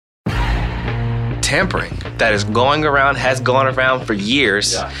tampering that is has gone around for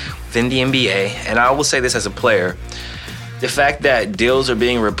years within the NBA. And I will say this as a player, the fact that deals are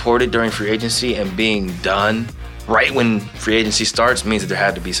being reported during free agency and being done right when free agency starts means that there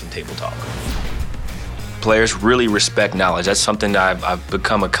had to be some table talk. Players really respect knowledge. That's something that I've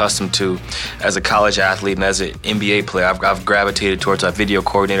become accustomed to as a college athlete and as an NBA player. I've gravitated towards a video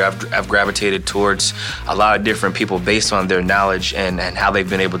coordinator. I've gravitated towards a lot of different people based on their knowledge and how they've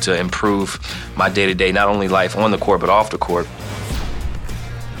been able to improve my day-to-day, not only life on the court, but off the court.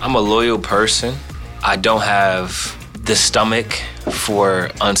 I'm a loyal person. I don't have the stomach for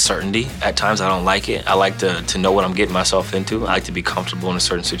uncertainty. At times I don't like it. I like to know what I'm getting myself into. I like to be comfortable in a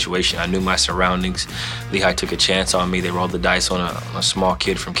certain situation. I knew my surroundings. Lehigh took a chance on me. They rolled the dice on a small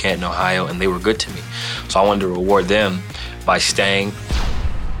kid from Canton, Ohio, and they were good to me. So I wanted to reward them by staying.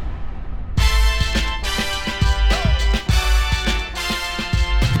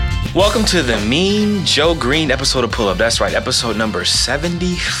 Welcome to the Mean Joe Green episode of Pull Up. That's right, episode number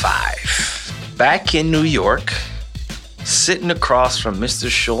 75. Back in New York, sitting across from Mr.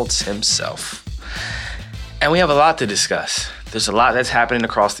 Schultz himself. And we have a lot to discuss. There's a lot that's happening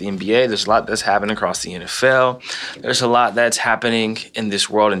across the NBA. There's a lot that's happening across the NFL. There's a lot that's happening in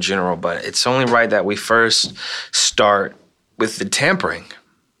this world in general. But it's only right that we first start with the tampering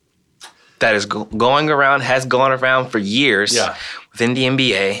that is has gone around for years within the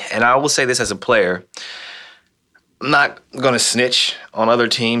NBA. And I will say this as a player. I'm not going to snitch on other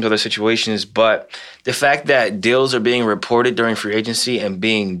teams, other situations, but the fact that deals are being reported during free agency and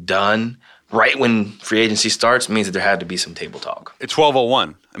being done right when free agency starts means that there had to be some table talk. It's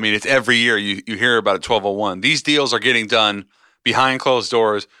 1201. I mean, it's every year you hear about it 1201. These deals are getting done behind closed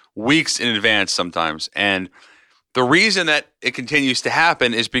doors, weeks in advance sometimes. And the reason that it continues to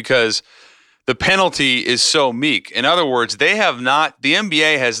happen is because the penalty is so meek. In other words, the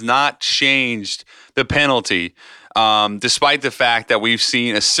NBA has not changed the penalty. Despite the fact that we've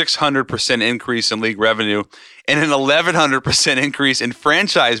seen a 600% increase in league revenue and an 1,100% increase in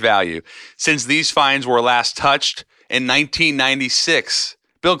franchise value since these fines were last touched in 1996.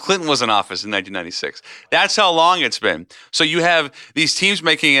 Bill Clinton was in office in 1996. That's how long it's been. So you have these teams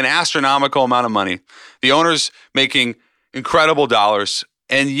making an astronomical amount of money, the owners making incredible dollars,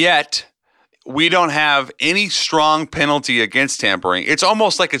 and yet we don't have any strong penalty against tampering. It's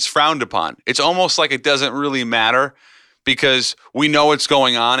almost like it's frowned upon. It's almost like it doesn't really matter because we know what's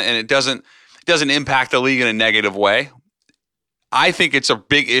going on and it doesn't impact the league in a negative way. I think it's a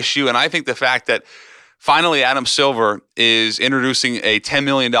big issue, and I think the fact that finally Adam Silver is introducing a $10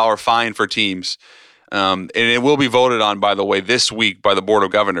 million fine for teams, and it will be voted on, by the way, this week by the Board of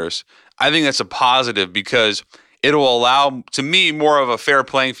Governors. I think that's a positive because it will allow, to me, more of a fair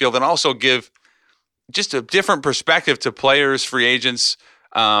playing field and also give just a different perspective to players, free agents,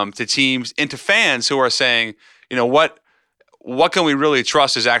 to teams, and to fans who are saying, you know, what can we really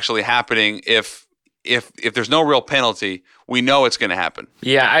trust is actually happening if there's no real penalty, we know it's going to happen.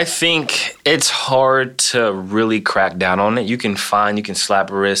 Yeah, I think it's hard to really crack down on it. You can fine, you can slap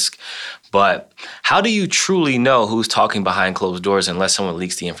a wrist, but how do you truly know who's talking behind closed doors unless someone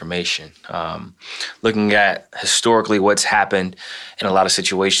leaks the information? Looking at historically what's happened in a lot of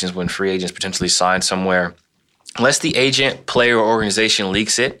situations when free agents potentially sign somewhere, unless the agent, player, or organization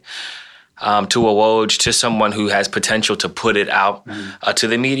leaks it to a Woj, to someone who has potential to put it out to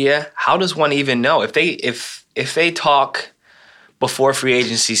the media, how does one even know? If they talk before free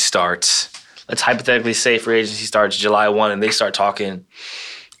agency starts, let's hypothetically say free agency starts July 1 and they start talking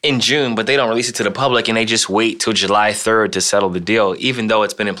in June, but they don't release it to the public and they just wait till July 3rd to settle the deal, even though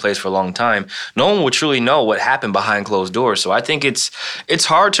it's been in place for a long time, no one will truly know what happened behind closed doors. So I think it's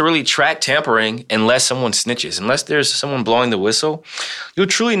hard to really track tampering unless someone snitches. Unless there's someone blowing the whistle, you'll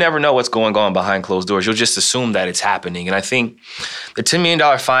truly never know what's going on behind closed doors. You'll just assume that it's happening. And I think the $10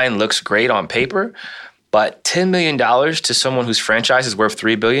 million fine looks great on paper, but $10 million to someone whose franchise is worth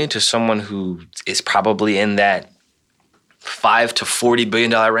 $3 billion, to someone who is probably in that $5 to $40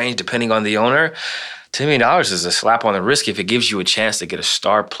 billion range, depending on the owner, $10 million is a slap on the wrist. If it gives you a chance to get a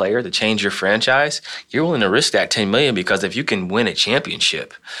star player to change your franchise, you're willing to risk that $10 million because if you can win a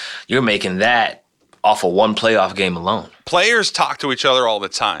championship, you're making that off of one playoff game alone. Players talk to each other all the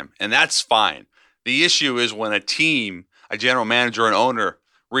time, and that's fine. The issue is when a team, a general manager, an owner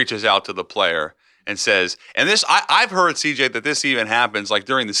reaches out to the player and says, and this, I've heard, CJ, that this even happens like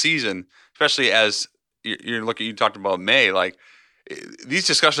during the season, especially as you talked about May, like these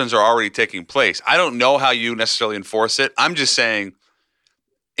discussions are already taking place. I don't know how you necessarily enforce it. I'm just saying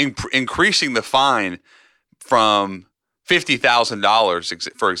increasing the fine from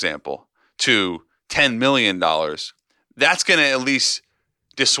 $50,000, for example, to $10 million, that's going to at least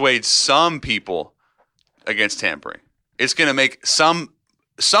dissuade some people against tampering. It's going to make some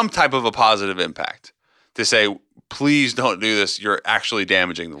type of a positive impact to say, please don't do this. You're actually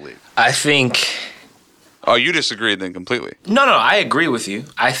damaging the league. I think. Oh, you disagree then completely? No, I agree with you.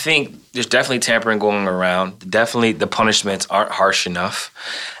 I think there's definitely tampering going around. Definitely the punishments aren't harsh enough.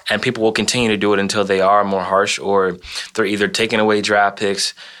 And people will continue to do it until they are more harsh, or they're either taking away draft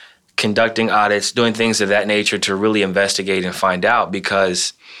picks, conducting audits, doing things of that nature to really investigate and find out,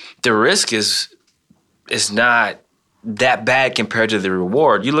 because the risk is not that bad compared to the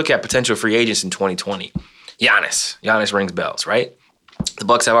reward. You look at potential free agents in 2020. Giannis rings bells, right? The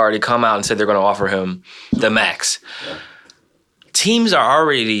Bucks have already come out and said they're going to offer him the max. Yeah. Teams are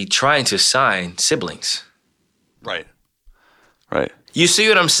already trying to sign siblings. Right. You see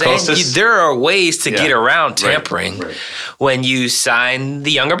what I'm saying? There are ways to get around tampering when you sign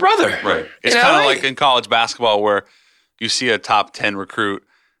the younger brother. Right. It's kind of like in college basketball where you see a top 10 recruit,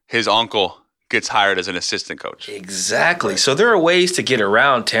 his uncle gets hired as an assistant coach. Exactly. So there are ways to get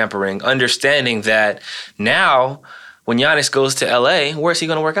around tampering, understanding that now when Giannis goes to LA, where's he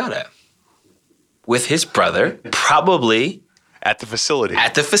going to work out at? With his brother, probably. At the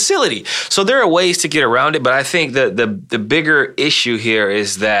facility. So there are ways to get around it, but I think the bigger issue here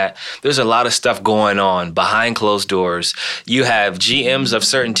is that there's a lot of stuff going on behind closed doors. You have GMs of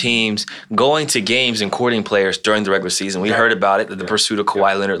certain teams going to games and courting players during the regular season. We heard about it, the pursuit of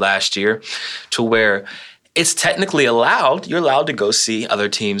Kawhi Leonard last year, to where it's technically allowed. You're allowed to go see other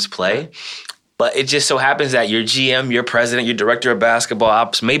teams play. But it just so happens that your GM, your president, your director of basketball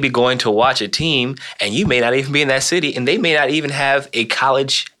ops may be going to watch a team, and you may not even be in that city, and they may not even have a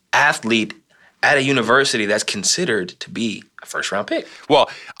college athlete at a university that's considered to be a first-round pick. Well,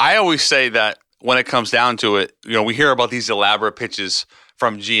 I always say that when it comes down to it, we hear about these elaborate pitches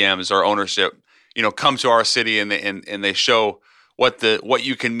from GMs or ownership, come to our city and they show what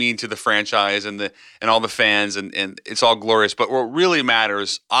you can mean to the franchise and all the fans, and it's all glorious. But what really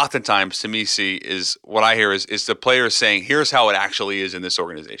matters oftentimes to me, is what I hear is the players saying, here's how it actually is in this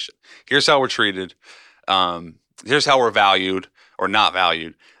organization. Here's how we're treated. Here's how we're valued or not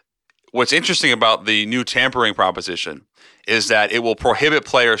valued. What's interesting about the new tampering proposition is that it will prohibit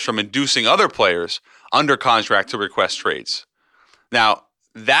players from inducing other players under contract to request trades. Now,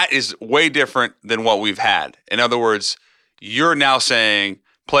 that is way different than what we've had. In other words, you're now saying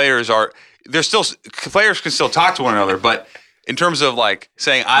players can still talk to one another, but in terms of like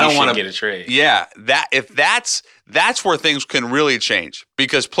saying I don't want to get a trade. Yeah, that's where things can really change,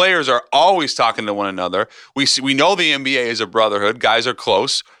 because players are always talking to one another. We know the NBA is a brotherhood. Guys are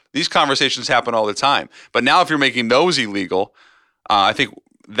close. These conversations happen all the time. But now if you're making those illegal, I think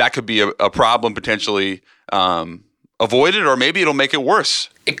that could be a problem potentially avoided, or maybe it'll make it worse.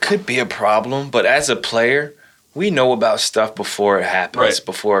 It could be a problem, but as a player, we know about stuff before it happens,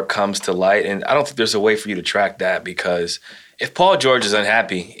 before it comes to light. And I don't think there's a way for you to track that, because if Paul George is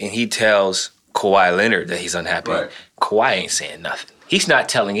unhappy and he tells Kawhi Leonard that he's unhappy, Kawhi ain't saying nothing. He's not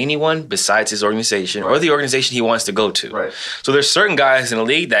telling anyone besides his organization or the organization he wants to go to. Right. So there's certain guys in the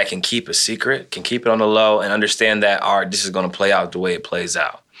league that can keep a secret, can keep it on the low, and understand that, all right, this is going to play out the way it plays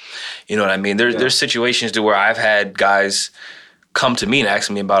out. You know what I mean? There's situations to where I've had guys come to me and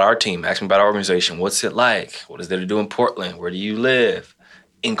ask me about our team, ask me about our organization. What's it like? What is there to do in Portland? Where do you live?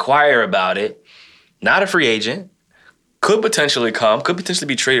 Inquire about it. Not a free agent. Could potentially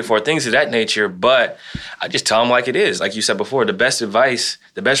be traded for, things of that nature. But I just tell them like it is. Like you said before, the best advice,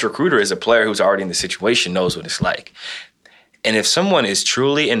 the best recruiter is a player who's already in the situation, knows what it's like. And if someone is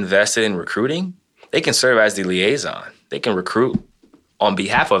truly invested in recruiting, they can serve as the liaison. They can recruit on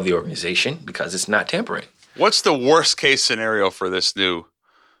behalf of the organization because it's not tampering. What's the worst case scenario for this new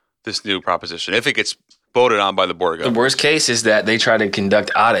proposition if it gets voted on by the board of governors? The worst case is that they try to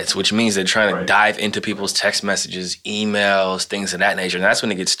conduct audits, which means they're trying to dive into people's text messages, emails, things of that nature. And that's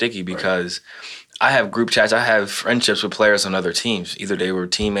when it gets sticky, because I have group chats, I have friendships with players on other teams. Either they were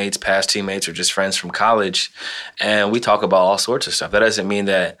teammates, past teammates, or just friends from college. And we talk about all sorts of stuff. That doesn't mean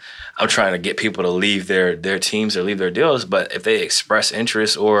that I'm trying to get people to leave their teams or leave their deals. But if they express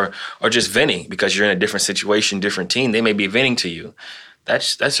interest or just venting because you're in a different situation, different team, they may be venting to you.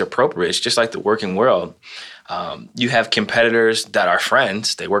 That's appropriate. It's just like the working world. You have competitors that are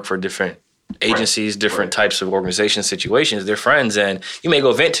friends. They work for different agencies, different types of organizations, situations. They're friends, and you may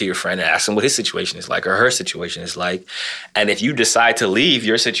go vent to your friend and ask him what his situation is like or her situation is like. And if you decide to leave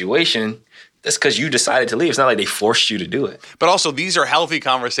your situation, that's because you decided to leave. It's not like they forced you to do it. But also, these are healthy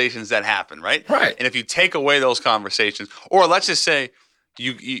conversations that happen, right? Right. And if you take away those conversations, or let's just say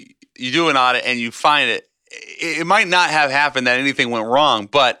you do an audit and you find it might not have happened that anything went wrong,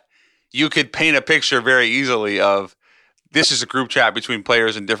 but you could paint a picture very easily of this is a group chat between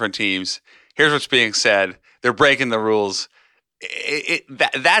players and different teams. Here's what's being said. they're breaking the rules.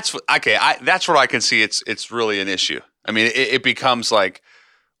 That's okay. That's what I can see. It's really an issue. I mean, it becomes like,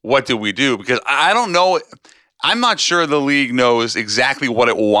 what do we do? Because I don't know. I'm not sure the league knows exactly what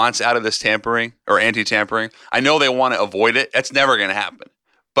it wants out of this tampering or anti-tampering. I know they want to avoid it. That's never going to happen.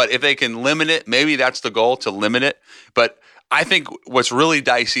 But if they can limit it, maybe that's the goal, to limit it. But I think what's really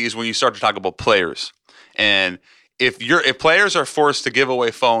dicey is when you start to talk about players. And if players are forced to give away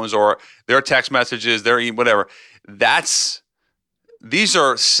phones or their text messages, their whatever, these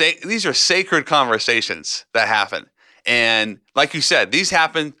are sacred conversations that happen. And like you said, these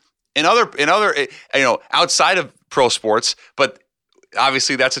happen in other outside of pro sports, but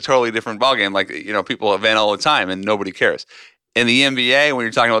obviously that's a totally different ballgame. Like, people event all the time and nobody cares. In the NBA, when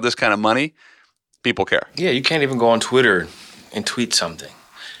you're talking about this kind of money, people care. Yeah, you can't even go on Twitter and tweet something.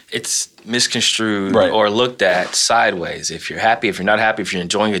 It's misconstrued or looked at sideways. If you're happy, if you're not happy, if you're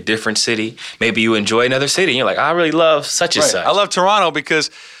enjoying a different city, maybe you enjoy another city and you're like, I really love such and such. I love Toronto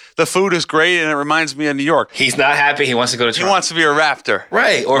because the food is great and it reminds me of New York. He's not happy. He wants to go to Toronto. He wants to be a Raptor.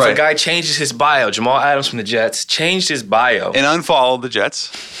 Right. Or if a guy changes his bio, Jamal Adams from the Jets changed his bio. And unfollowed the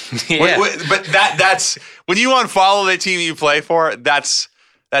Jets. Yeah. But that's when you unfollow the team you play for, that's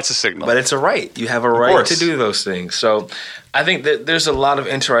a signal. But it's a right. You have a right to do those things. So I think that there's a lot of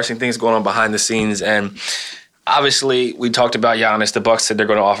interesting things going on behind the scenes. And obviously, we talked about Giannis. The Bucks said they're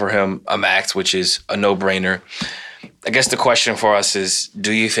going to offer him a max, which is a no-brainer. I guess the question for us is,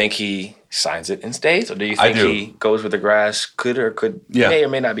 do you think he signs it and stays? Or do you think he goes with the grass may or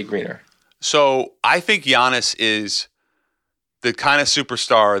may not be greener? So I think Giannis is the kind of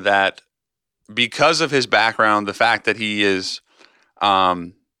superstar that, because of his background, the fact that he is,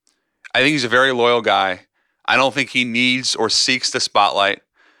 I think he's a very loyal guy. I don't think he needs or seeks the spotlight.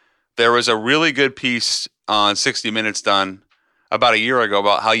 There was a really good piece on 60 Minutes done about a year ago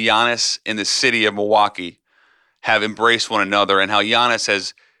about how Giannis in the city of Milwaukee have embraced one another and how Giannis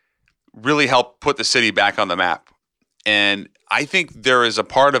has really helped put the city back on the map. And I think there is a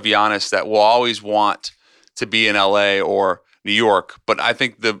part of Giannis that will always want to be in LA or New York, but I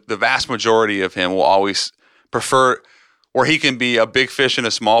think the vast majority of him will always prefer where he can be a big fish in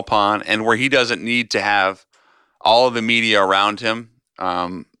a small pond and where he doesn't need to have all of the media around him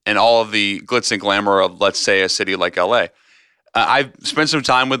and all of the glitz and glamour of, let's say, a city like LA. I've spent some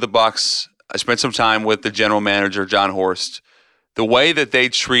time with the Bucks. I spent some time with the general manager, John Horst. The way that they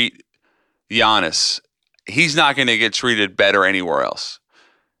treat Giannis, he's not going to get treated better anywhere else.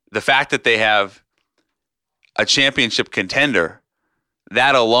 The fact that they have a championship contender,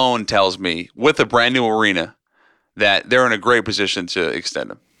 that alone tells me, with a brand new arena, that they're in a great position to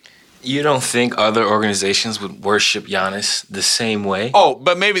extend him. You don't think other organizations would worship Giannis the same way? Oh,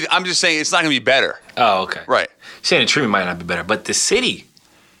 but maybe, I'm just saying it's not going to be better. Oh, okay. Right. You're saying the treatment might not be better, but the city,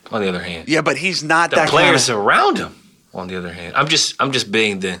 on the other hand. Yeah, but he's not the that players around him, on the other hand. I'm just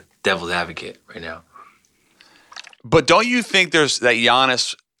being the devil's advocate right now. But don't you think there's that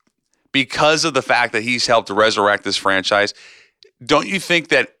Giannis, because of the fact that he's helped resurrect this franchise, don't you think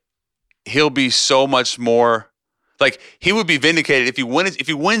that he'll be so much more, like, he would be vindicated if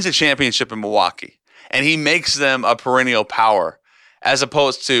he wins a championship in Milwaukee and he makes them a perennial power, as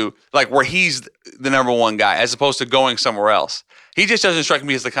opposed to, like, where he's the number one guy, as opposed to going somewhere else. He just doesn't strike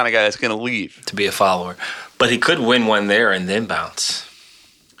me as the kind of guy that's going to leave. To be a follower. But he could win one there and then bounce.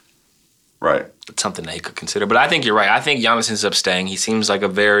 Right. It's something that he could consider. But I think you're right. I think Giannis ends up staying. He seems like a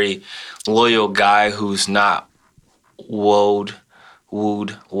very loyal guy who's not wowed,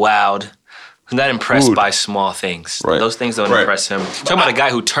 wowed. Who's not impressed by small things. Right. Those things don't impress him. Talking about a guy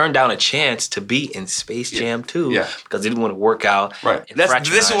who turned down a chance to be in Space Jam 2 because he didn't want to work out. Right.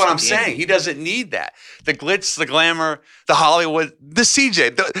 This is what I'm saying. He doesn't need that. The glitz, the glamour, the Hollywood, the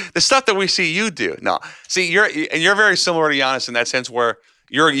CJ, the stuff that we see you do. No. See, you're very similar to Giannis in that sense, where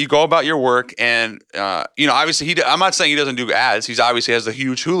you go about your work and, obviously I'm not saying he doesn't do ads. He's obviously has the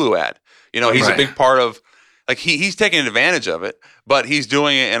huge Hulu ad. He's a big part of, like, he's taking advantage of it, but he's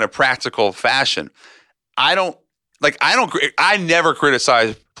doing it in a practical fashion. I never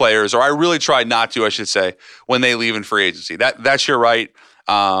criticize players, or I really try not to, I should say, when they leave in free agency. That's your right.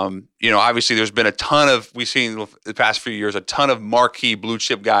 Obviously there's been we've seen the past few years, a ton of marquee blue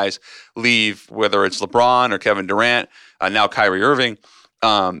chip guys leave, whether it's LeBron or Kevin Durant, now Kyrie Irving.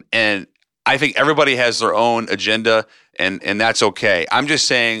 And I think everybody has their own agenda, and that's okay. I'm just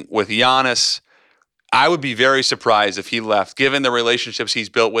saying, with Giannis, I would be very surprised if he left, given the relationships he's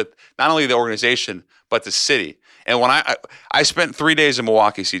built with not only the organization, but the city. And when I spent 3 days in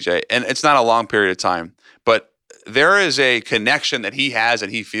Milwaukee, CJ, and it's not a long period of time, but there is a connection that he has and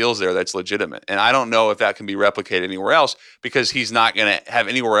he feels there that's legitimate. And I don't know if that can be replicated anywhere else, because he's not going to have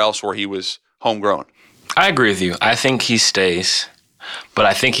anywhere else where he was homegrown. I agree with you. I think he stays, but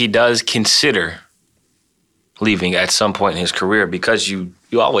I think he does consider leaving at some point in his career because you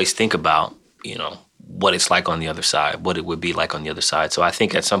always think about, what it's like on the other side, what it would be like on the other side. So I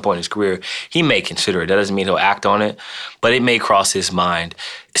think at some point in his career, he may consider it. That doesn't mean he'll act on it, but it may cross his mind,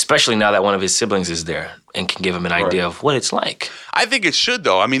 especially now that one of his siblings is there and can give him an idea of what it's like. I think it should,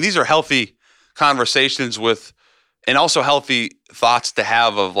 though. I mean, these are healthy conversations and also healthy thoughts to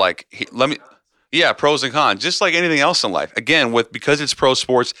have of pros and cons, just like anything else in life. Again, because it's pro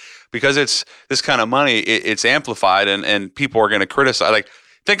sports, because it's this kind of money, it's amplified and people are going to criticize. Like,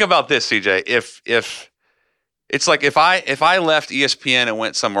 think about this, CJ. If it's like if I left ESPN and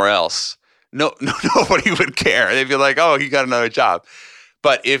went somewhere else, nobody would care. They'd be like, "Oh, he got another job."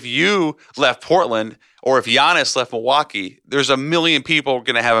 But if you left Portland or if Giannis left Milwaukee, there's a million people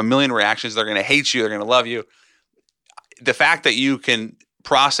going to have a million reactions. They're going to hate you. They're going to love you. The fact that you can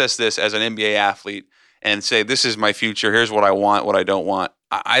process this as an NBA athlete and say, "This is my future. Here's what I want, what I don't want."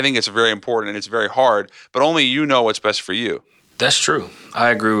 I think it's very important and it's very hard, but only you know what's best for you. That's true. I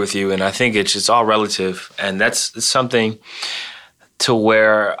agree with you, and I think it's all relative, and that's something to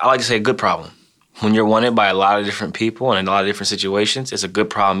where I like to say a good problem. When you're wanted by a lot of different people and in a lot of different situations, it's a good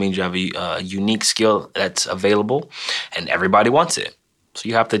problem. It means you have a unique skill that's available, and everybody wants it. So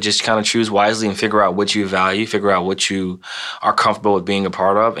you have to just kind of choose wisely and figure out what you value, figure out what you are comfortable with being a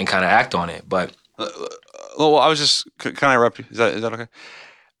part of, and kind of act on it. But well, I was just can I interrupt you? Is that okay?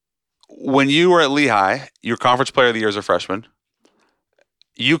 When you were at Lehigh, your conference player of the year as a freshman,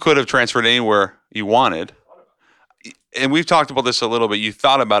 you could have transferred anywhere you wanted. And we've talked about this a little bit. You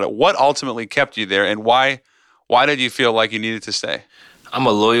thought about it. What ultimately kept you there, and why did you feel like you needed to stay? I'm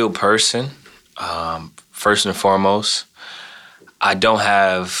a loyal person, first and foremost. I don't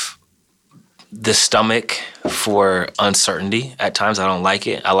have the stomach for uncertainty. At times, I don't like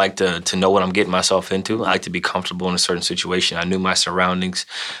it. I like to know what I'm getting myself into. I like to be comfortable in a certain situation. I knew my surroundings.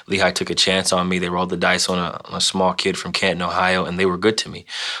 Lehigh took a chance on me. They rolled the dice on a small kid from Canton, Ohio, and they were good to me.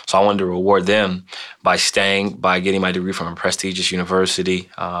 So I wanted to reward them by staying, by getting my degree from a prestigious university.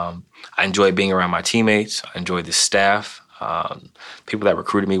 I enjoyed being around my teammates. I enjoyed the staff. People that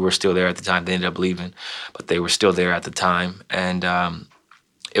recruited me were still there at the time. They ended up leaving, but they were still there at the time. And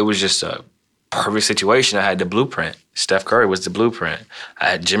it was just a perfect situation. I had the blueprint. Steph Curry was the blueprint.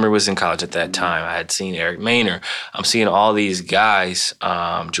 Jimmer was in college at that time. I had seen Eric Maynor. I'm seeing all these guys,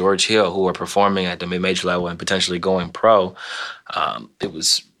 George Hill, who are performing at the mid-major level and potentially going pro. It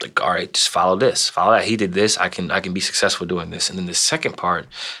was like, all right, just follow this, follow that. He did this. I can be successful doing this. And then the second part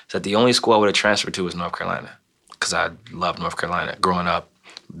is that the only school I would have transferred to was North Carolina because I loved North Carolina growing up.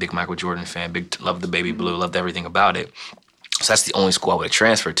 Big Michael Jordan fan, loved the baby blue, loved everything about it. So that's the only school I would have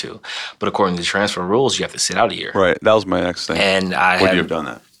transferred to. But according to the transfer rules, you have to sit out a year. Right. That was my next thing. And would you have done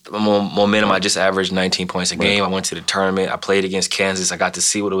that? Momentum, I just averaged 19 points a game. I went to the tournament. I played against Kansas. I got to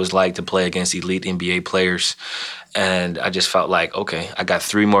see what it was like to play against elite NBA players. And I just felt like, okay, I got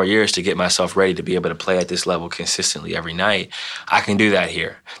 3 more years to get myself ready to be able to play at this level consistently every night. I can do that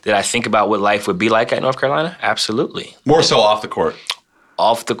here. Did I think about what life would be like at North Carolina? Absolutely. More so off the court.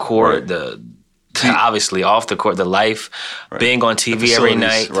 Off the court, right. Obviously off the court, the life, right. Being on TV every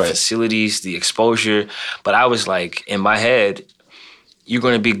night, the right. facilities, the exposure. But I was like, in my head, you're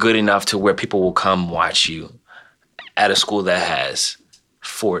going to be good enough to where people will come watch you at a school that has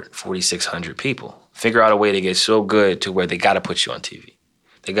 4,600 people. Figure out a way to get so good to where they got to put you on TV.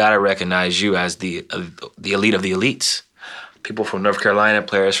 They got to recognize you as the elite of the elites. People from North Carolina,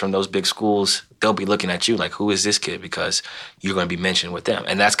 players from those big schools, they'll be looking at you like, who is this kid? Because you're going to be mentioned with them.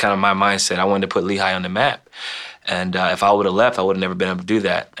 And that's kind of my mindset. I wanted to put Lehigh on the map. And if I would have left, I would have never been able to do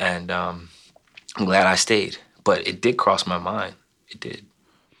that. And I'm glad I stayed. But it did cross my mind. It did.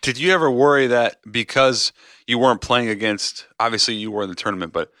 Did you ever worry that because you weren't playing against, obviously you were in the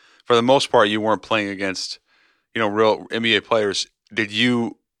tournament, but for the most part you weren't playing against, real NBA players, did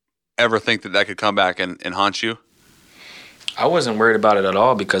you ever think that could come back and haunt you? I wasn't worried about it at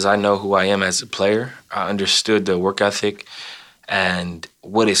all because I know who I am as a player. I understood the work ethic and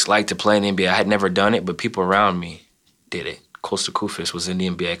what it's like to play in the NBA. I had never done it, but people around me did it. Kosta Koufos was in the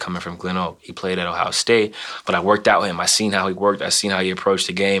NBA coming from Glen Oak. He played at Ohio State, but I worked out with him. I seen how he worked. I seen how he approached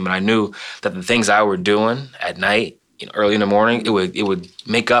the game, and I knew that the things I were doing at night, early in the morning, it would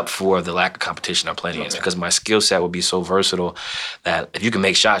make up for the lack of competition I'm playing against because my skill set would be so versatile that if you can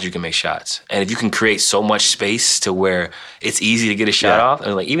make shots, you can make shots. And if you can create so much space to where it's easy to get a shot off,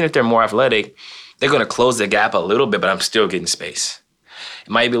 and even if they're more athletic, they're going to close the gap a little bit, but I'm still getting space. It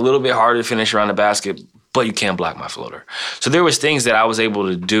might be a little bit harder to finish around the basket, but you can't block my floater. So there was things that I was able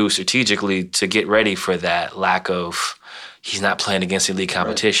to do strategically to get ready for that lack of he's not playing against elite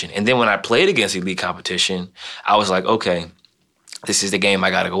competition. Right. And then when I played against elite competition, I was like, okay, this is the game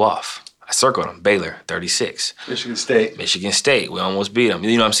I got to go off. I circled him. Baylor, 36. Michigan State. We almost beat them.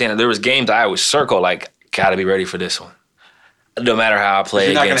 You know what I'm saying? There was games I would circle, like, got to be ready for this one. No matter how I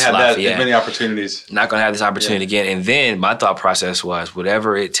play against Lafayette. You're not going to have that many opportunities. Not going to have this opportunity again. And then my thought process was,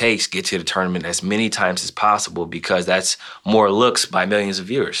 whatever it takes, get to the tournament as many times as possible, because that's more looks by millions of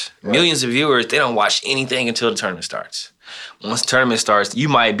viewers. Right. Millions of viewers, they don't watch anything until the tournament starts. Once the tournament starts, you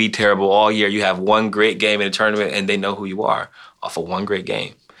might be terrible all year. You have one great game in the tournament, and they know who you are off of one great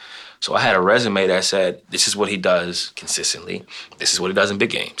game. So I had a resume that said, this is what he does consistently. This is what he does in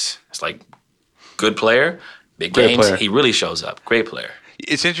big games. It's like, good player, big Great games, player. he really shows up. Great player.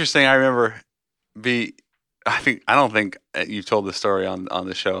 It's interesting. I remember I don't think you've told the story on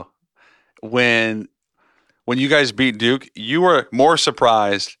the show. When you guys beat Duke, you were more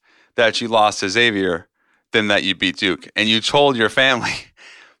surprised that you lost to Xavier than that you beat Duke. And you told your family,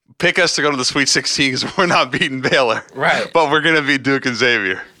 pick us to go to the Sweet 16 because we're not beating Baylor. Right. But we're going to beat Duke and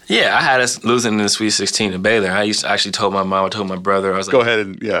Xavier. Yeah, I had us losing in the Sweet 16 to Baylor. I actually told my mom, I told my brother, I was like, go ahead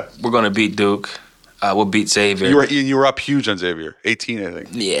and, yeah. We're going to beat Duke. We'll beat Xavier. You were up huge on Xavier, 18, I think.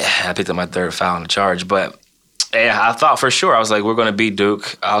 Yeah, I picked up my third foul in the charge. But yeah, I thought for sure, I was like, we're going to beat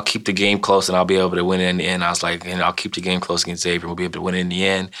Duke. I'll keep the game close and I'll be able to win it in the end. I was like, and I'll keep the game close against Xavier. We'll be able to win it in the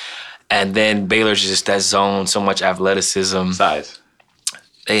end. And then Baylor's just that zone, so much athleticism. Size.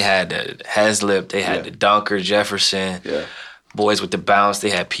 They had the Heslip, they had the dunker, Jefferson. Yeah. Boys with the bounce, they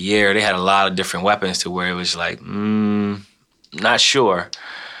had Pierre. They had a lot of different weapons to where it was like, not sure.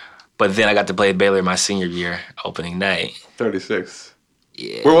 But then I got to play Baylor my senior year, opening night. 36.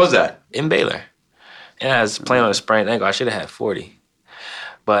 Yeah. Where was that? In Baylor. And I was playing on a sprained ankle. I should have had 40.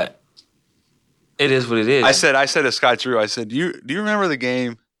 But it is what it is. I said to Scott Drew, I said, do you remember the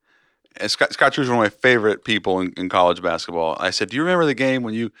game? And Scott Drew is one of my favorite people in college basketball. I said, do you remember the game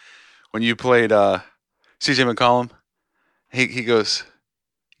when you played C.J. McCollum? He goes,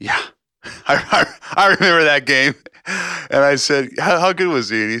 yeah, I remember that game. And I said, how good was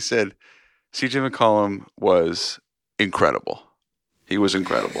he? And he said, C.J. McCollum was incredible. He was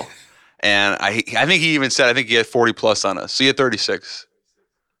incredible. And I think he even said, I think he had 40 plus on us. So he had 36.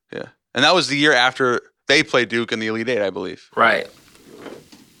 Yeah. And that was the year after they played Duke in the Elite Eight, I believe. Right.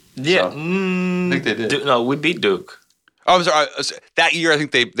 Yeah. So, I think they did. No, we beat Duke. Oh, I'm sorry. That year, I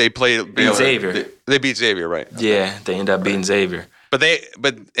think they played Beat Xavier. They beat Xavier, right? Yeah, they ended up beating Xavier. But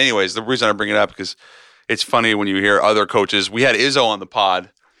anyways, the reason I bring it up because it's funny when you hear other coaches. We had Izzo on the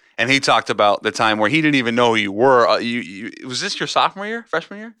pod, and he talked about the time where he didn't even know who you were. Was this your sophomore year,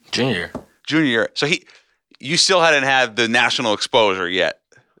 freshman year, Junior year? So you still hadn't had the national exposure yet,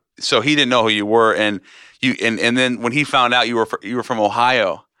 so he didn't know who you were, and then when he found out you were from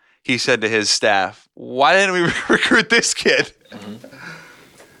Ohio, he said to his staff, "Why didn't we recruit this kid?" Mm-hmm.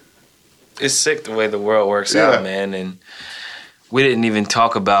 It's sick the way the world works out, man, and we didn't even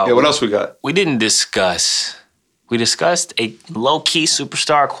talk about. Yeah, what else we got? We didn't discuss. We discussed a low-key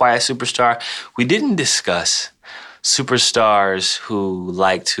superstar, quiet superstar. We didn't discuss superstars who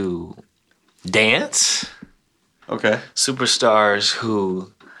like to dance. Okay. Superstars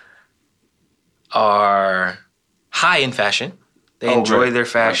who are high in fashion. They enjoy their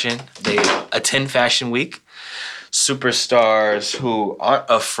fashion. They attend Fashion Week. Superstars who aren't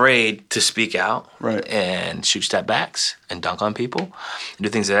afraid to speak out and shoot step backs and dunk on people and do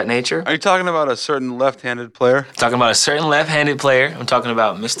things of that nature. Are you talking about a certain left-handed player? Talking about a certain left-handed player. I'm talking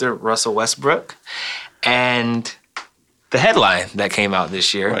about Mr. Russell Westbrook. And the headline that came out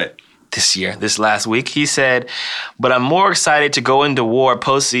this last week, he said, "But I'm more excited to go into war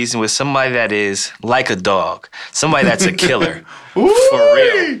postseason with somebody that is like a dog, somebody that's a killer." For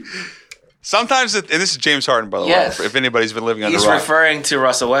real. Sometimes, and this is James Harden, by the way, if anybody's been living under a rock. He's referring to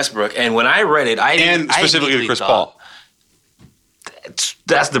Russell Westbrook. And when I read it, and specifically to Chris Paul.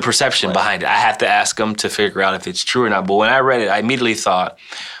 That's the perception behind it. I have to ask him to figure out if it's true or not. But when I read it, I immediately thought,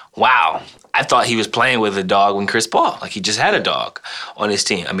 wow, I thought he was playing with a dog when Chris Paul. Like, he just had a dog on his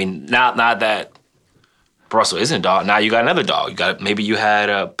team. I mean, not that Russell isn't a dog. Now you got another dog. Maybe you had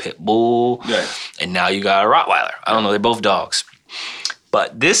a pit bull, and now you got a Rottweiler. I don't know. They're both dogs.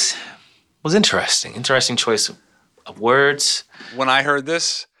 But this was interesting. Interesting choice of words. When I heard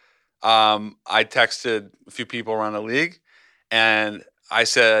this, I texted a few people around the league, and I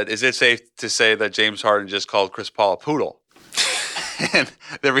said, "Is it safe to say that James Harden just called Chris Paul a poodle?" And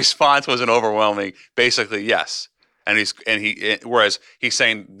the response was an overwhelming, basically yes. Whereas he's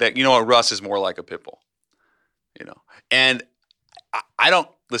saying that, you know what, Russ is more like a pit bull, you know. And I don't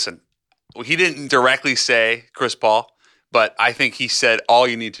listen. He didn't directly say Chris Paul, but I think he said all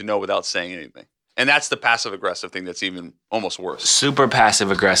you need to know without saying anything. And that's the passive-aggressive thing that's even almost worse. Super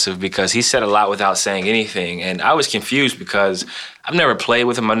passive-aggressive because he said a lot without saying anything. And I was confused because I've never played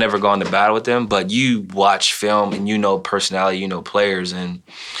with him. I've never gone to battle with him. But you watch film and you know personality, you know players. And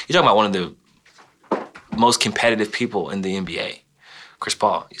you're talking about one of the most competitive people in the NBA, Chris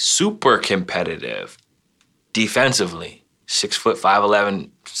Paul. He's super competitive defensively. 6 foot, 5'11",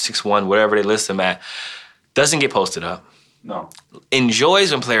 6'1", whatever they list him at. Doesn't get posted up. No.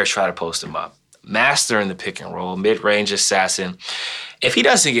 Enjoys when players try to post him up. Master in the pick and roll, mid-range assassin. If he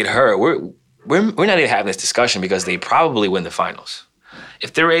doesn't get hurt, we're not even having this discussion because they probably win the finals.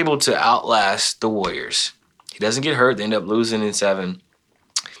 If they're able to outlast the Warriors, he doesn't get hurt, they end up losing in 7.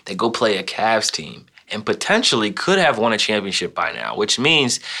 They go play a Cavs team and potentially could have won a championship by now, which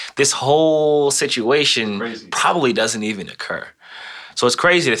means this whole situation probably doesn't even occur. So it's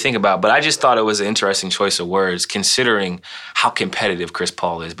crazy to think about, but I just thought it was an interesting choice of words considering how competitive Chris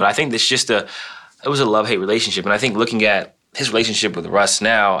Paul is. But I think it was a love-hate relationship. And I think looking at his relationship with Russ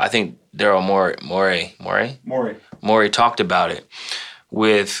now, I think Daryl Morey talked about it.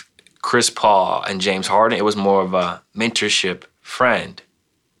 With Chris Paul and James Harden, it was more of a mentorship friend,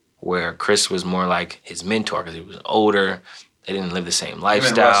 where Chris was more like his mentor because he was older. They didn't live the same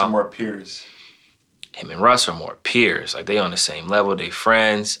lifestyle. Him and Russ are more peers. Him and Russ are more peers. Like, they on the same level. They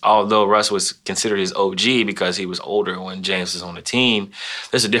friends. Although Russ was considered his OG because he was older when James was on the team,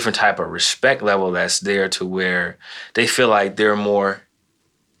 there's a different type of respect level that's there to where they feel like they're more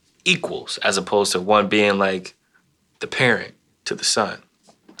equals as opposed to one being like the parent to the son,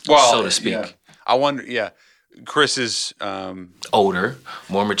 so to speak. Yeah. I wonder, Chris is older,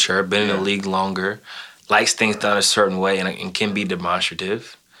 more mature, been in the league longer, likes things done a certain way and can be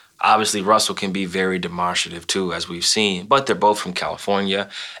demonstrative. Obviously, Russell can be very demonstrative too, as we've seen, but they're both from California.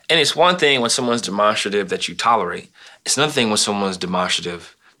 And it's one thing when someone's demonstrative that you tolerate. It's another thing when someone's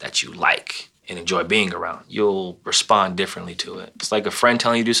demonstrative that you like and enjoy being around. You'll respond differently to it. It's like a friend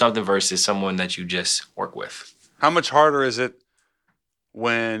telling you to do something versus someone that you just work with. How much harder is it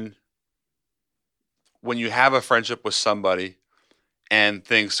when you have a friendship with somebody and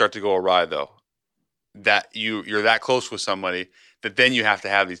things start to go awry, though? That you're that close with somebody that then you have to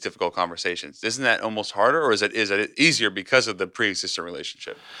have these difficult conversations. Isn't that almost harder, or is it easier because of the pre-existing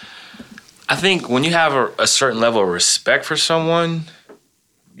relationship? I think when you have a certain level of respect for someone,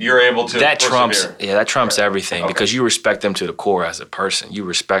 you're able to that trumps everything because you respect them to the core as a person. You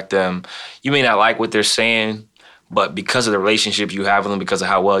respect them. You may not like what they're saying, but because of the relationship you have with them, because of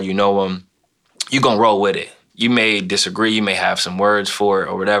how well you know them, you're going to roll with it. You may disagree, you may have some words for it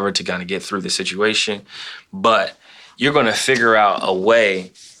or whatever to kind of get through the situation, but you're going to figure out a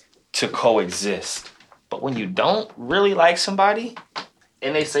way to coexist. But when you don't really like somebody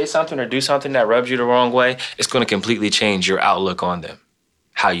and they say something or do something that rubs you the wrong way, it's going to completely change your outlook on them.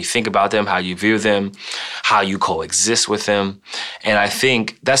 How you think about them, how you view them, how you coexist with them. And I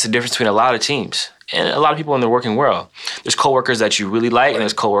think that's the difference between a lot of teams and a lot of people in the working world. There's coworkers that you really like, and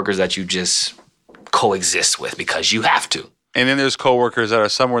there's coworkers that you just coexist with because you have to. And then there's coworkers that are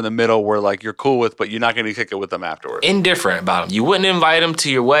somewhere in the middle where, like, you're cool with, but you're not going to kick it with them afterwards. Indifferent about them. You wouldn't invite them to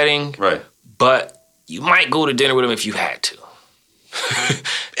your wedding, right? But you might go to dinner with them if you had to.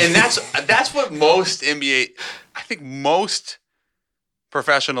 And that's what most NBA, I think most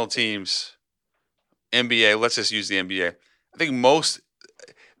professional teams, NBA, let's just use the NBA. I think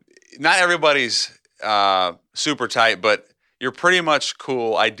not everybody's super tight, but you're pretty much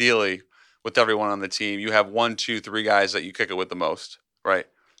cool, ideally, with everyone on the team. You have 1, 2, 3 guys that you kick it with the most, right?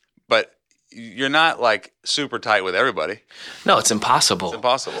 But you're not like super tight with everybody. No, it's impossible. It's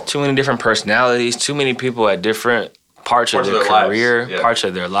impossible. Too many different personalities, too many people at different parts of their career, parts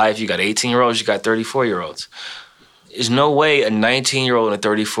of their life. You got 18-year-olds, you got 34-year-olds. There's no way a 19-year-old and a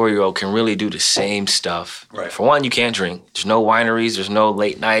 34-year-old can really do the same stuff. Right. For one, you can't drink. There's no wineries, there's no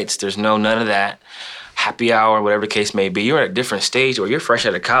late nights, there's none of that. Happy hour, whatever the case may be. You're at a different stage or you're fresh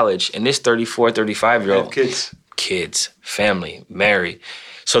out of college, and this 34, 35-year-old... Kids, family, married.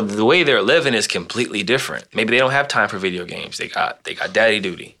 So the way they're living is completely different. Maybe they don't have time for video games. They got daddy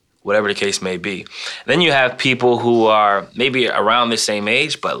duty, whatever the case may be. Then you have people who are maybe around the same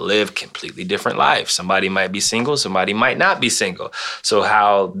age but live completely different lives. Somebody might be single, somebody might not be single. So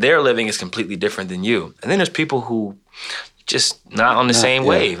how they're living is completely different than you. And then there's people who just not on the same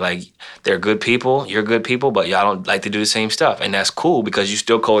wave. Like, they're good people, you're good people, but y'all don't like to do the same stuff. And that's cool because you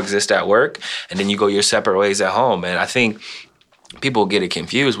still coexist at work, and then you go your separate ways at home. And I think people get it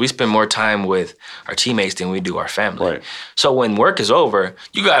confused. We spend more time with our teammates than we do our family. Right. So when work is over,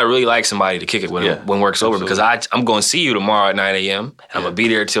 you got to really like somebody to kick it when work's over, because I'm going to see you tomorrow at 9 a.m., and I'm going to be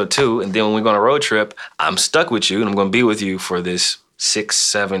there till 2, and then when we go on a road trip, I'm stuck with you, and I'm going to be with you for this 6,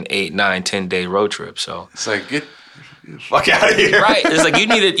 7, 8, 9, 10-day road trip. So it's like get fuck out of here. Right. It's like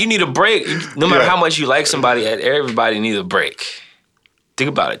you need a break. No matter how much you like somebody, everybody needs a break. Think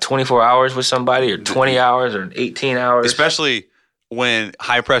about it. 24 hours with somebody, or 20 hours, or 18 hours. Especially when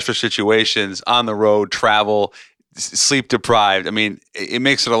high pressure situations, on the road, travel, sleep deprived. I mean, it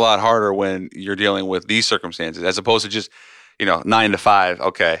makes it a lot harder when you're dealing with these circumstances as opposed to just, 9 to 5.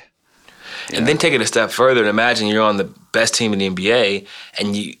 Okay. And then take it a step further and imagine you're on the best team in the NBA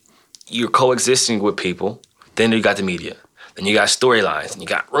and you're coexisting with people. Then you got the media. Then you got storylines, and you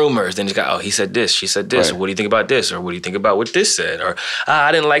got rumors. Then you got, he said this, she said this. Right. Or what do you think about this? Or what do you think about what this said? Or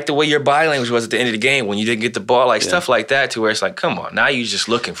I didn't like the way your body language was at the end of the game when you didn't get the ball. Stuff like that, to where it's like, come on, now you're just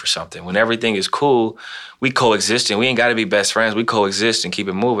looking for something. When everything is cool, we coexist, and we ain't got to be best friends. We coexist and keep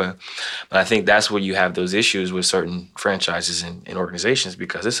it moving. But I think that's where you have those issues with certain franchises and organizations,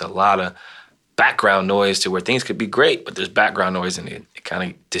 because it's a lot of background noise to where things could be great, but there's background noise and it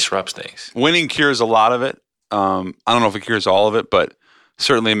kind of disrupts things. Winning cures a lot of it. I don't know if it cures all of it, but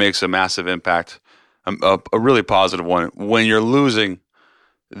certainly makes a massive impact, a really positive one. When you're losing,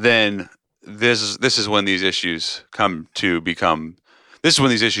 then this is when these issues become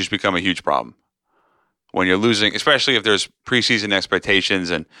a huge problem. When you're losing, especially if there's preseason expectations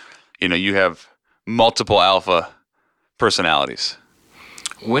and you have multiple alpha personalities.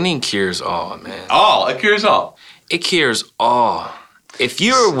 Winning cures all, man. It cures all. It cures all. If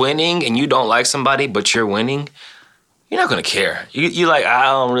you're winning and you don't like somebody, but you're winning, you're not going to care. You're like, I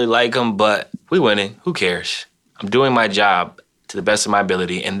don't really like them, but we winning. Who cares? I'm doing my job to the best of my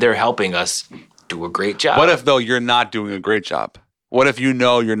ability, and they're helping us do a great job. What if, though, you're not doing a great job? What if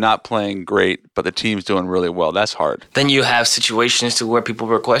you're not playing great, but the team's doing really well? That's hard. Then you have situations to where people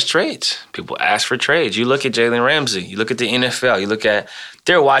request trades. People ask for trades. You look at Jalen Ramsey. You look at the NFL. You look at,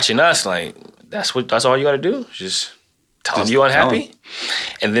 they're watching us like, that's all you got to do. Just tell them you unhappy.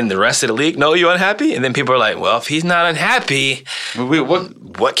 And then the rest of the league, no, you unhappy? And then people are like, well, if he's not unhappy,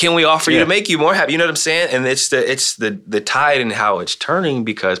 what can we offer you to make you more happy? You know what I'm saying? And it's the tide and how it's turning,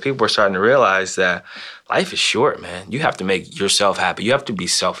 because people are starting to realize that life is short, man. You have to make yourself happy. You have to be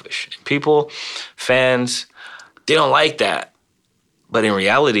selfish. People, fans, they don't like that. But in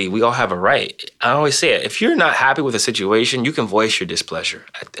reality, we all have a right. I always say it. If you're not happy with a situation, you can voice your displeasure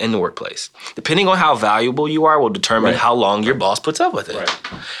in the workplace. Depending on how valuable you are will determine how long your boss puts up with it. Right.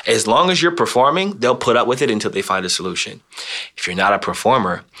 As long as you're performing, they'll put up with it until they find a solution. If you're not a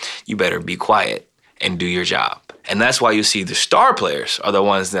performer, you better be quiet and do your job. And that's why you see the star players are the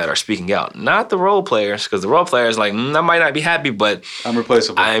ones that are speaking out, not the role players, because the role players like, I might not be happy, but I'm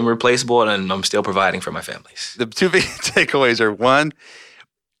replaceable and I'm still providing for my families. The two big takeaways are, one,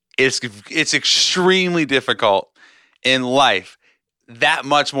 it's extremely difficult in life, that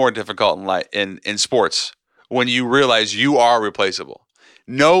much more difficult in sports, when you realize you are replaceable.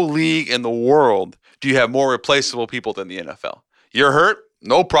 No league in the world do you have more replaceable people than the NFL. You're hurt?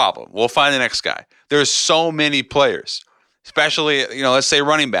 No problem. We'll find the next guy. There's so many players, especially, let's say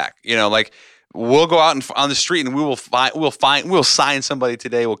running back. Like, we'll go out on the street and we'll sign somebody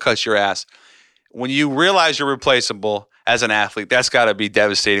today. We'll cut your ass. When you realize you're replaceable as an athlete, that's got to be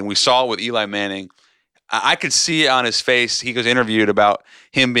devastating. We saw it with Eli Manning. I could see it on his face. He was interviewed about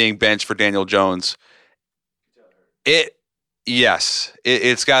him being benched for Daniel Jones.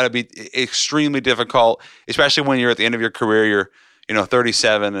 It's got to be extremely difficult, especially when you're at the end of your career. You're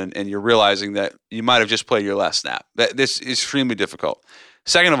 37, and you're realizing that you might have just played your last snap. This is extremely difficult.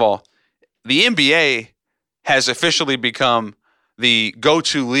 Second of all, the NBA has officially become the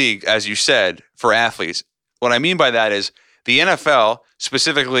go-to league, as you said, for athletes. What I mean by that is the NFL,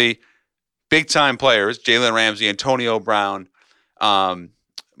 specifically big-time players, Jalen Ramsey, Antonio Brown,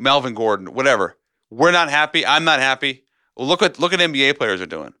 Melvin Gordon, whatever. We're not happy. I'm not happy. Well, look what NBA players are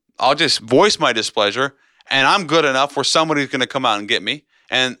doing. I'll just voice my displeasure, and I'm good enough where somebody's going to come out and get me.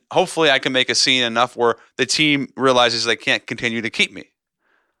 And hopefully I can make a scene enough where the team realizes they can't continue to keep me.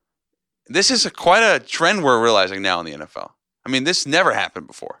 This is quite a trend we're realizing now in the NFL. I mean, this never happened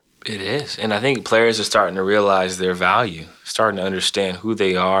before. It is. And I think players are starting to realize their value, starting to understand who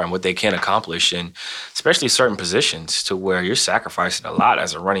they are and what they can accomplish in especially certain positions, to where you're sacrificing a lot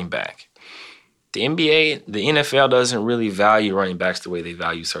as a running back. The NBA, the NFL doesn't really value running backs the way they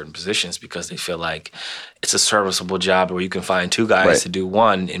value certain positions, because they feel like it's a serviceable job where you can find two guys to do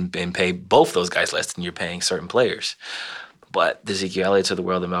one and pay both those guys less than you're paying certain players. But the Ezekiel Elliott's of the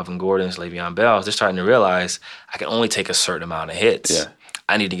world, the Melvin Gordons, Le'Veon Bells, they're starting to realize I can only take a certain amount of hits. Yeah.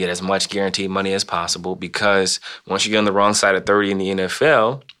 I need to get as much guaranteed money as possible, because once you get on the wrong side of 30 in the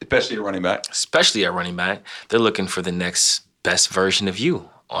NFL, especially at running back, they're looking for the next best version of you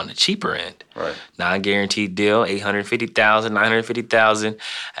on the cheaper end. Right. Non-guaranteed deal, $850,000, $950,000,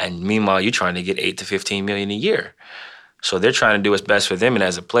 and meanwhile you're trying to get $8 to $15 million a year. So they're trying to do what's best for them, and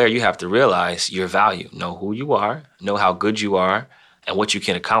as a player, you have to realize your value, know who you are, know how good you are, and what you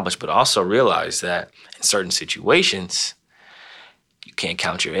can accomplish, but also realize that in certain situations, you can't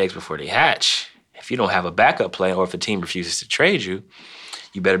count your eggs before they hatch. If you don't have a backup plan, or if a team refuses to trade you,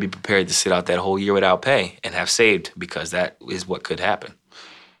 you better be prepared to sit out that whole year without pay and have saved, because that is what could happen.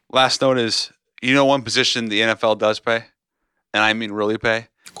 Last note is, one position the NFL does pay, and I mean really pay?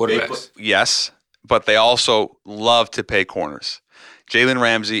 Quarterbacks. Yes, but they also love to pay corners. Jalen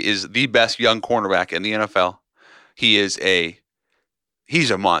Ramsey is the best young cornerback in the NFL. He's a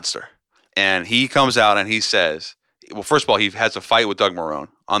monster. And he comes out and he says, well, first of all, he has a fight with Doug Marrone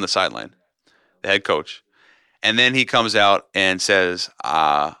on the sideline, the head coach. And then he comes out and says,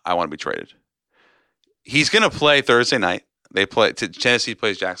 I want to be traded. He's going to play Thursday night. Tennessee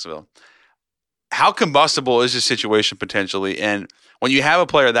plays Jacksonville. How combustible is this situation potentially? And when you have a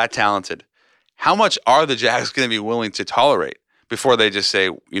player that talented, how much are the Jags going to be willing to tolerate before they just say,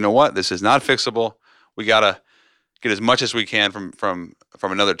 you know what, this is not fixable. We got to get as much as we can from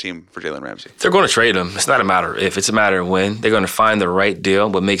another team for Jalen Ramsey? They're going to trade him. It's not a matter of if, it's a matter of when. They're going to find the right deal,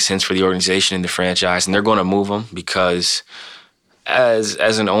 what makes sense for the organization and the franchise, and they're going to move him because as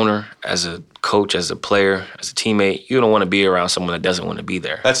an owner, as a coach, as a player, as a teammate, you don't want to be around someone that doesn't want to be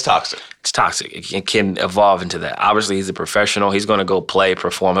there. That's toxic. It's toxic. It can evolve into that. Obviously, he's a professional. He's going to go play,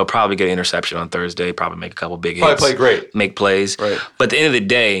 perform. He'll probably get an interception on Thursday, probably make a couple big hits. Probably play great. Make plays. Right. But at the end of the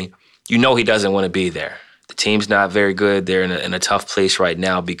day, he doesn't want to be there. The team's not very good. They're in a tough place right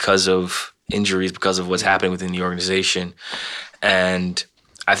now because of injuries, because of what's happening within the organization. And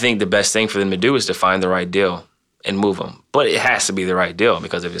I think the best thing for them to do is to find the right deal and move him. But it has to be the right deal,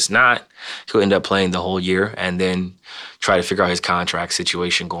 because if it's not, he'll end up playing the whole year and then try to figure out his contract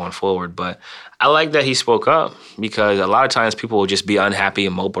situation going forward. But I like that he spoke up, because a lot of times people will just be unhappy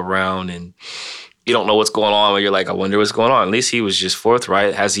and mope around and you don't know what's going on, when you're like, I wonder what's going on. At least he was just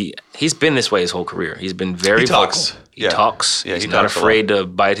forthright. He's been this way his whole career. He's been very vocal. He talks. Yeah, he's not afraid to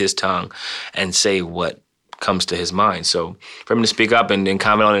bite his tongue and say what comes to his mind. So for him to speak up and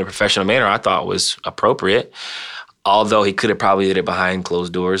comment on it in a professional manner, I thought was appropriate. Although he could have probably did it behind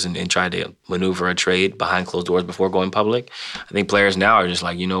closed doors and tried to maneuver a trade behind closed doors before going public. I think players now are just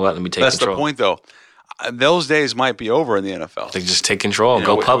like, you know what, let me take control. That's the point, though. Those days might be over in the NFL. They just take control and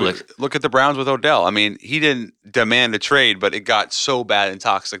go public. Look at the Browns with Odell. I mean, he didn't demand a trade, but it got so bad and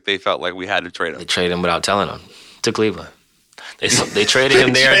toxic they felt like we had to trade him. They traded him without telling him to Cleveland. They traded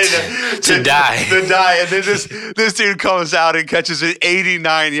him there to die. To die. And then this dude comes out and catches an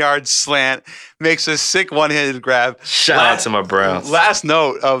 89-yard slant, makes a sick one-handed grab. Shout out to my Browns. Last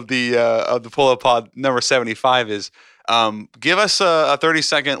note of the pull-up pod number 75 is, give us a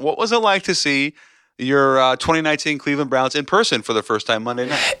 30-second. What was it like to see your 2019 Cleveland Browns in person for the first time Monday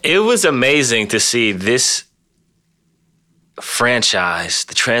night? It was amazing to see this franchise,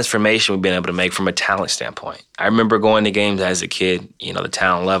 the transformation we've been able to make from a talent standpoint. I remember going to games as a kid. The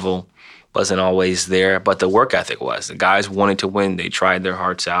talent level wasn't always there, but the work ethic was. The guys wanted to win. They tried their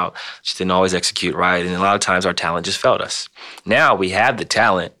hearts out, just didn't always execute right, and a lot of times our talent just failed us. Now we have the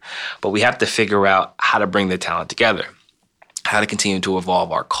talent, but we have to figure out how to bring the talent together, how to continue to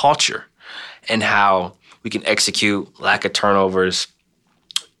evolve our culture, and how we can execute, lack of turnovers.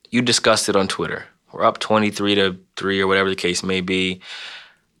 You discussed it on Twitter. We're up 23-3 or whatever the case may be.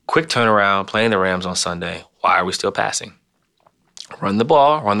 Quick turnaround, playing the Rams on Sunday. Why are we still passing? Run the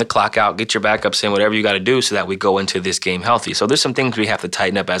ball, run the clock out, get your backups in, whatever you got to do so that we go into this game healthy. So there's some things we have to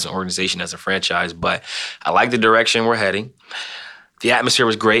tighten up as an organization, as a franchise, but I like the direction we're heading. The atmosphere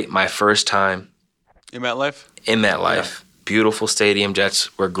was great. My first time in MetLife? In MetLife. Yeah. Beautiful stadium.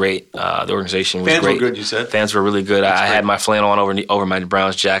 Jets were great. The organization was great. Fans were good, you said? Fans were really good. I had my flannel on over my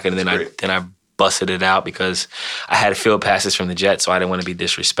Browns jacket, and then I busted it out because I had field passes from the Jets, so I didn't want to be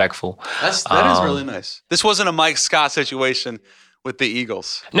disrespectful. That is really nice. This wasn't a Mike Scott situation with the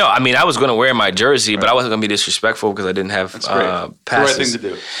Eagles. No, I mean, I was going to wear my jersey, but I wasn't going to be disrespectful because I didn't have passes. The right thing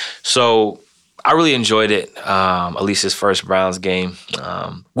to do. So I really enjoyed it, at least his first Browns game.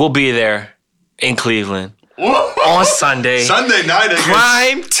 We'll be there in Cleveland. On Sunday. Sunday night against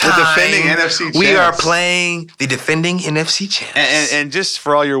prime time. The defending NFC champs. We are playing the defending NFC champs. And just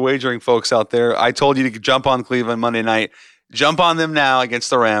for all your wagering folks out there, I told you to jump on Cleveland Monday night. Jump on them now against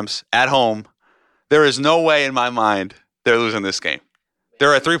the Rams at home. There is no way in my mind they're losing this game.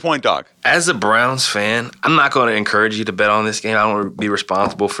 They're a 3-point dog. As a Browns fan, I'm not going to encourage you to bet on this game. I don't want to be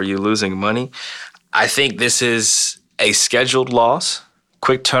responsible for you losing money. I think this is a scheduled loss.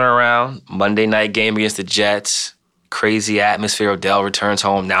 Quick turnaround, Monday night game against the Jets. crazy atmosphere. Odell returns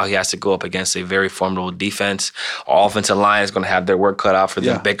home. Now he has to go up against a very formidable defense. Our offensive line is going to have their work cut out for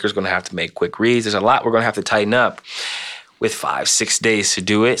them. Yeah. Baker's going to have to make quick reads. There's a lot we're going to have to tighten up with 5-6 days to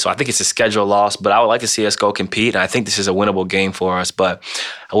do it. So I think it's a schedule loss, but I would like to see us go compete. And I think this is a winnable game for us, but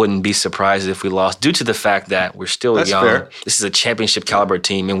I wouldn't be surprised if we lost due to the fact that we're still That's young. fair. This is a championship caliber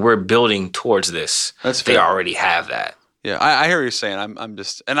team, and we're building towards this. That's They fair. already have that. Yeah, I hear what you're saying. I'm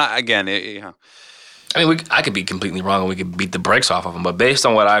just, and again, I mean, I could be completely wrong and we could beat the brakes off of them, but based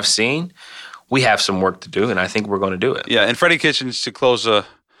on what I've seen, we have some work to do, and I think we're going to do it. yeah. And Freddie Kitchens, to close a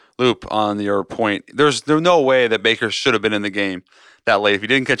loop on your point, there's no way that Baker should have been in the game that late. If he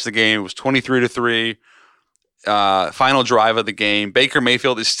didn't catch the game, it was 23-3. Final drive of the game. Baker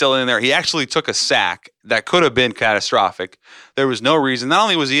Mayfield is still in there. He actually took a sack that could have been catastrophic. There was no reason. Not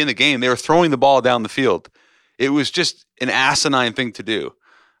only was he in the game, they were throwing the ball down the field. It was just an asinine thing to do.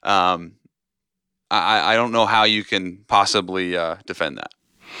 I don't know how you can possibly defend that.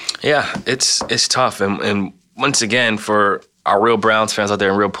 Yeah, it's tough. And once again, for our real Browns fans out there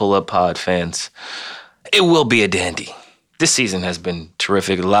and real Pull-Up Pod fans, it will be a dandy. This season has been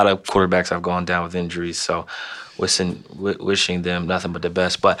terrific. A lot of quarterbacks have gone down with injuries, so wishing them nothing but the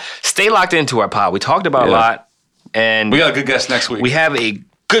best. But stay locked into our pod. We talked about a lot. And We got a good guest next week. we have a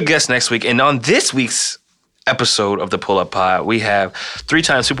good guest next week. And on this week's episode of the Pull-Up Pod, we have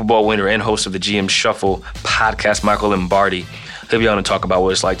 3-time Super Bowl winner and host of the GM Shuffle podcast, Michael Lombardi. He'll be on to talk about what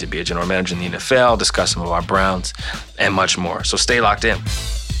it's like to be a general manager in the NFL, discuss some of our Browns, and much more. So stay locked in.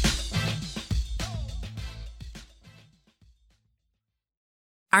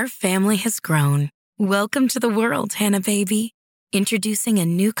 Our family has grown. Welcome to the world, Hannah baby. Introducing a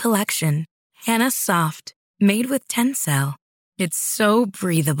new collection, Hannah Soft, made with Tencel. It's so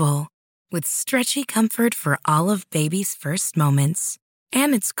breathable, with stretchy comfort for all of baby's first moments.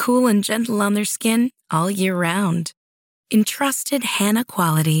 And it's cool and gentle on their skin all year round. Entrusted Hannah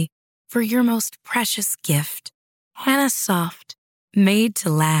quality for your most precious gift. Hannah Soft, made to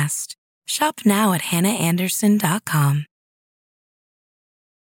last. Shop now at hannahanderson.com.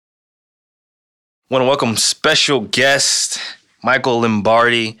 Want to welcome special guest Michael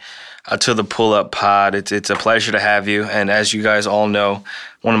Lombardi to the Pull-Up Pod. It's a pleasure to have you. And as you guys all know,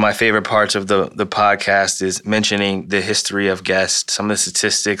 one of my favorite parts of the podcast is mentioning the history of guests, some of the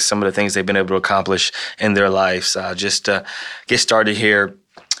statistics, some of the things they've been able to accomplish in their lives. Just to get started here,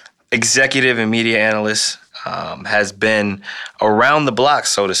 executive and media analyst, has been around the block,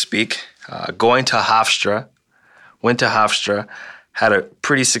 so to speak, went to Hofstra, had a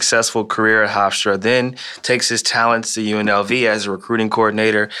pretty successful career at Hofstra, then takes his talents to UNLV as a recruiting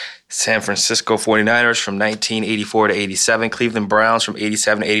coordinator, San Francisco 49ers from 1984 to 87, Cleveland Browns from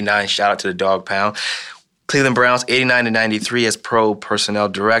 87 to 89, shout out to the Dog Pound, Cleveland Browns 89 to 93 as pro personnel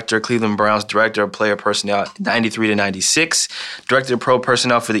director, Cleveland Browns director of player personnel 93 to 96, director of pro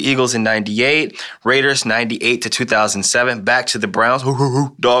personnel for the Eagles in 98, Raiders 98 to 2007, back to the Browns,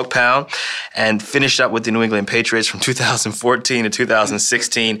 Dog Pound, and finished up with the New England Patriots from 2014 to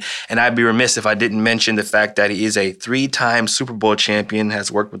 2016. And I'd be remiss if I didn't mention the fact that he is a 3-time Super Bowl champion, has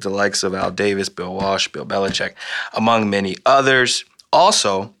worked with the likes of Al Davis, Bill Walsh, Bill Belichick, among many others.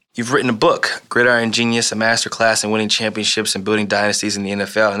 Also, you've written a book, Gridiron Genius, a masterclass in winning championships and building dynasties in the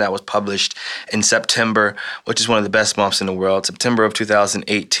NFL, and that was published in September, which is one of the best months in the world, September of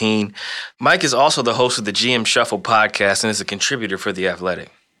 2018. Mike is also the host of the GM Shuffle podcast and is a contributor for The Athletic.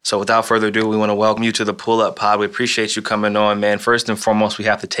 So without further ado, we want to welcome you to the Pull-Up Pod. We appreciate you coming on, man. First and foremost, we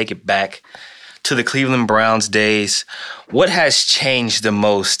have to take it back to the Cleveland Browns days. What has changed the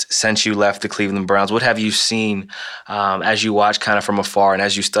most since you left the Cleveland Browns? What have you seen as you watch kind of from afar and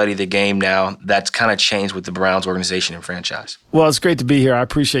as you study the game now that's kind of changed with the Browns organization and franchise? Well, it's great to be here. I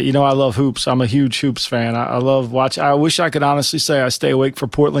appreciate it. I love hoops. I'm a huge hoops fan. I love watching. I wish I could honestly say I stay awake for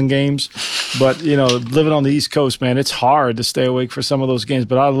Portland games, but, living on the East Coast, man, it's hard to stay awake for some of those games,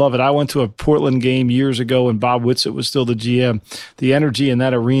 but I love it. I went to a Portland game years ago when Bob Whitsitt was still the GM. The energy in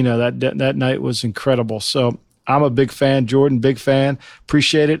that arena that night was incredible. So I'm a big fan. Jordan, big fan.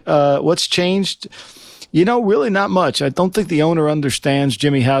 Appreciate it. What's changed? Really not much. I don't think the owner understands.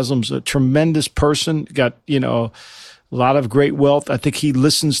 Jimmy Haslam's a tremendous person. Got, a lot of great wealth. I think he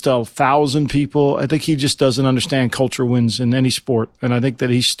listens to 1,000 people. I think he just doesn't understand culture wins in any sport. And I think that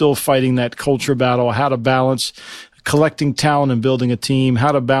he's still fighting that culture battle, how to balance collecting talent and building a team,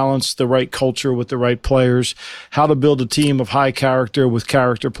 how to balance the right culture with the right players, how to build a team of high character with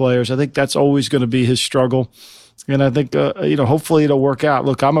character players. I think that's always going to be his struggle. And I think, hopefully it'll work out.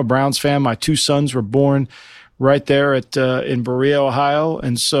 Look, I'm a Browns fan. My 2 sons were born right there in Berea, Ohio.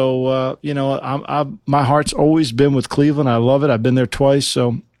 And so, my heart's always been with Cleveland. I love it. I've been there twice.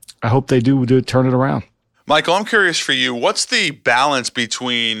 So I hope they do turn it around. Michael, I'm curious for you, what's the balance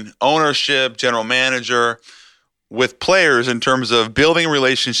between ownership, general manager, with players in terms of building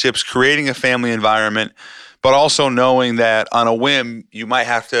relationships, creating a family environment, but also knowing that on a whim, you might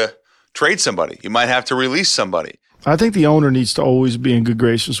have to trade somebody. You might have to release somebody. I think the owner needs to always be in good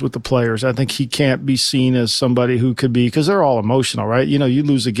graces with the players. I think he can't be seen as somebody who could be, because they're all emotional, right? You know, you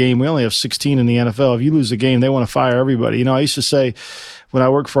lose a game. We only have 16 in the NFL. If you lose a game, they want to fire everybody. You know, I used to say when I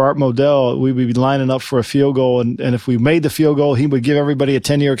worked for Art Modell, we would be lining up for a field goal, and if we made the field goal, he would give everybody a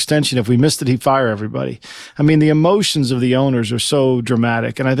 10-year extension. If we missed it, he'd fire everybody. I mean, the emotions of the owners are so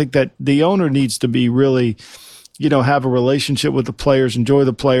dramatic, and I think that the owner needs to be really – have a relationship with the players, enjoy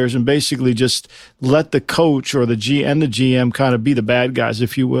the players, and basically just let the coach or the GM kind of be the bad guys,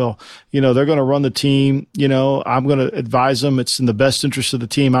 if you will. They're going to run the team. I'm going to advise them. It's in the best interest of the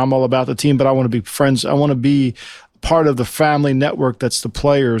team. I'm all about the team, but I want to be friends. I want to be part of the family network that's the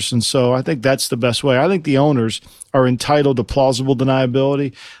players. And so I think that's the best way. I think the owners are entitled to plausible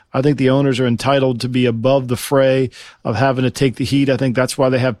deniability. I think the owners are entitled to be above the fray of having to take the heat. I think that's why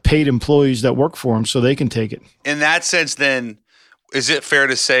they have paid employees that work for them so they can take it. In that sense, then, is it fair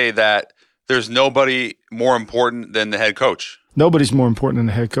to say that there's nobody more important than the head coach? Nobody's more important than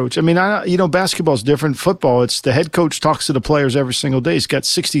the head coach. I mean, basketball's different. Football, it's the head coach talks to the players every single day. He's got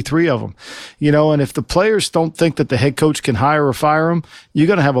 63 of them, and if the players don't think that the head coach can hire or fire them, you're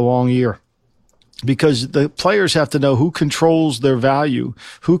going to have a long year. Because the players have to know who controls their value,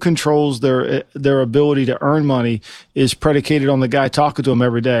 who controls their ability to earn money is predicated on the guy talking to them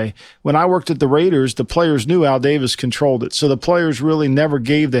every day. When I worked at the Raiders, the players knew Al Davis controlled it. So the players really never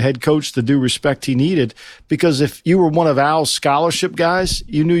gave the head coach the due respect he needed, because if you were one of Al's scholarship guys,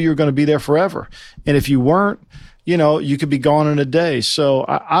 you knew you were going to be there forever. And if you weren't, you could be gone in a day. So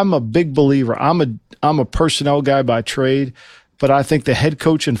I'm a big believer. I'm a personnel guy by trade. But I think the head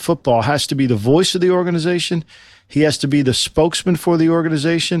coach in football has to be the voice of the organization. He has to be the spokesman for the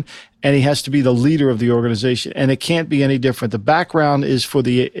organization, and he has to be the leader of the organization. And it can't be any different. The background is for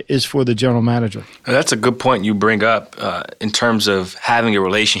the general manager. That's a good point you bring up in terms of having a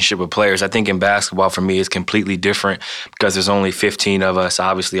relationship with players. I think in basketball, for me, it's completely different because there's only 15 of us.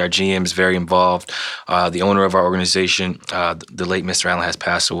 Obviously, our GM is very involved. The owner of our organization, the late Mr. Allen, has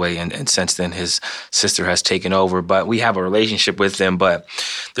passed away, and since then his sister has taken over. But we have a relationship with them. But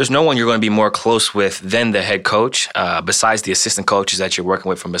there's no one you're going to be more close with than the head coach, besides the assistant coaches that you're working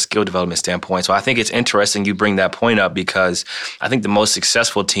with from a skill development standpoint. So I think it's interesting you bring that point up, because I think the most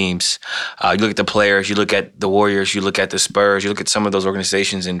successful teams, you look at the players, you look at the Warriors, you look at the Spurs, you look at some of those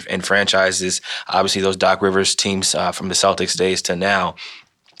organizations and franchises, obviously those Doc Rivers teams from the Celtics days to now.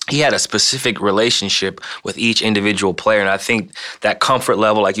 He had a specific relationship with each individual player. And I think that comfort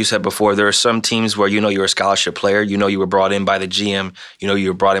level, like you said before, there are some teams where you're a scholarship player, you were brought in by the GM, you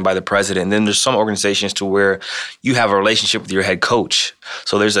were brought in by the president. And then there's some organizations to where you have a relationship with your head coach.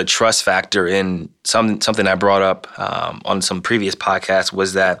 So there's a trust factor in something I brought up on some previous podcasts,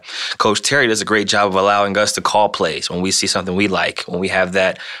 was that Coach Terry does a great job of allowing us to call plays when we see something we like, when we have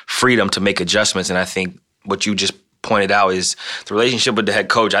that freedom to make adjustments. And I think what you just pointed out is the relationship with the head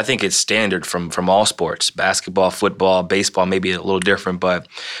coach. I think it's standard from all sports, basketball, football, baseball, maybe a little different. But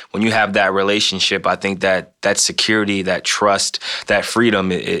when you have that relationship, I think that security, that trust, that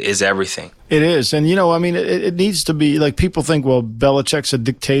freedom is everything. It is. And, it needs to be like, people think, well, Belichick's a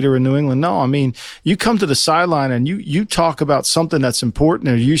dictator in New England. No, you come to the sideline and you talk about something that's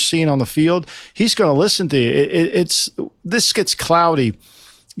important or you're seeing on the field, he's going to listen to you. This gets cloudy.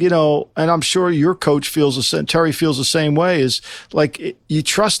 And I'm sure your coach feels the same, Terry feels the same way, is like, you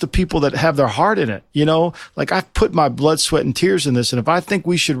trust the people that have their heart in it. Like, I've put my blood, sweat, and tears in this. And if I think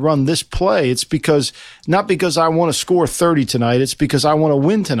we should run this play, it's not because I want to score 30 tonight. It's because I want to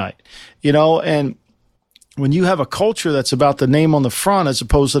win tonight, and when you have a culture that's about the name on the front as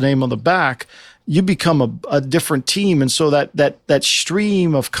opposed to the name on the back, you become a different team. And so that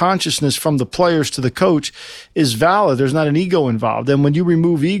stream of consciousness from the players to the coach is valid. There's not an ego involved. And when you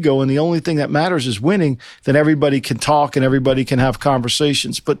remove ego and the only thing that matters is winning, then everybody can talk and everybody can have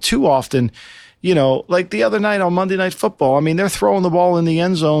conversations. But too often, like the other night on Monday Night Football, they're throwing the ball in the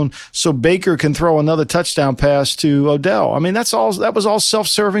end zone so Baker can throw another touchdown pass to Odell. That was all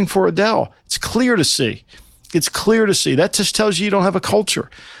self-serving for Odell. It's clear to see. That just tells you don't have a culture.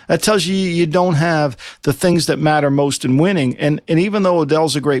 That tells you you don't have the things that matter most in winning. And even though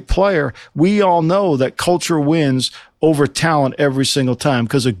Odell's a great player, we all know that culture wins over talent every single time,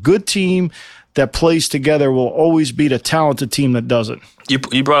 because a good team that plays together will always beat a talented team that doesn't.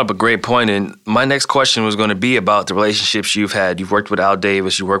 You brought up a great point, and my next question was going to be about the relationships you've had. You've worked with Al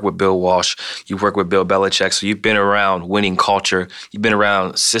Davis, you worked with Bill Walsh, you've worked with Bill Belichick, so you've been around winning culture, you've been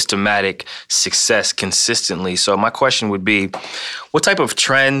around systematic success consistently. So my question would be, what type of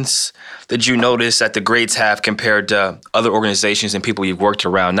trends did you notice that the greats have compared to other organizations and people you've worked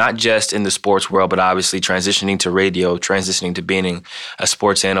around, not just in the sports world, but obviously transitioning to radio, transitioning to being a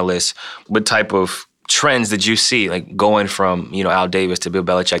sports analyst? What type of trends did you see, like going from, Al Davis to Bill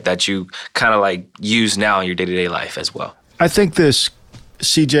Belichick, that you kind of like use now in your day-to-day life as well? I think this,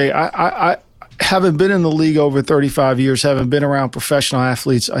 CJ, I haven't been in the league over 35 years, haven't been around professional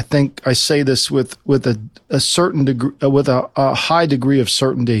athletes. I think I say this with a certain degree, with a high degree of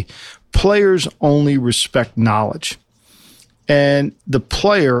certainty. Players only respect knowledge. And the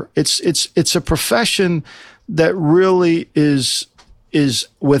player, it's a profession that really is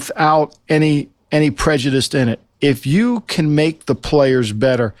without any prejudice in it. If you can make the players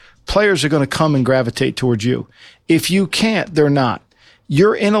better, players are going to come and gravitate towards you. If you can't, they're not.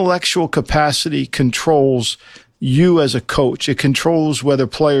 Your intellectual capacity controls you as a coach. It controls whether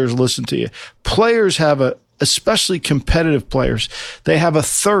players listen to you. Players have especially competitive players, they have a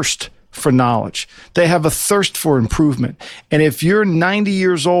thirst for knowledge. They have a thirst for improvement. And if you're 90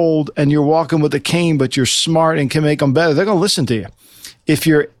 years old and you're walking with a cane, but you're smart and can make them better, they're going to listen to you. If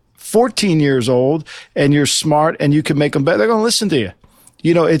you're 14 years old and you're smart and you can make them better, they're going to listen to you.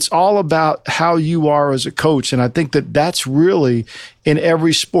 It's all about how you are as a coach. And I think that that's really in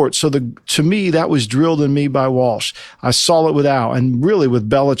every sport. So to me, that was drilled in me by Walsh. I saw it with Al and really with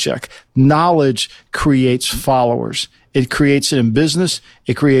Belichick. Knowledge creates followers. It creates it in business.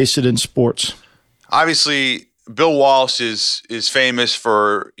 It creates it in sports. Obviously, Bill Walsh is famous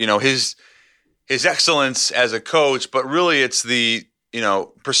for, his excellence as a coach, but really it's the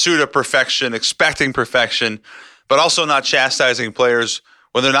pursuit of perfection, expecting perfection, but also not chastising players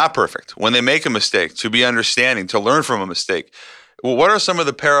when they're not perfect, when they make a mistake, to be understanding, to learn from a mistake. Well, what are some of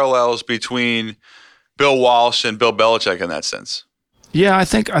the parallels between Bill Walsh and Bill Belichick in that sense? Yeah, I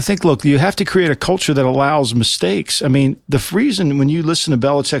think, look, you have to create a culture that allows mistakes. I mean, the reason when you listen to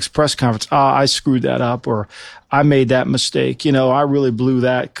Belichick's press conference, I screwed that up, or I made that mistake, I really blew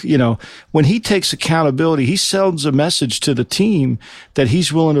that, when he takes accountability, he sends a message to the team that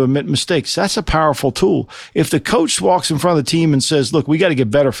he's willing to admit mistakes. That's a powerful tool. If the coach walks in front of the team and says, look, we got to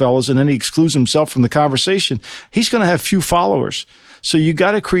get better, fellas, and then he excludes himself from the conversation, he's going to have few followers. So you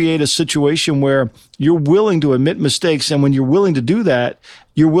got to create a situation where you're willing to admit mistakes. And when you're willing to do that,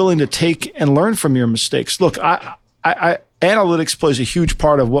 you're willing to take and learn from your mistakes. Look, analytics plays a huge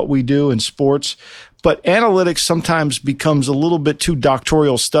part of what we do in sports, but analytics sometimes becomes a little bit too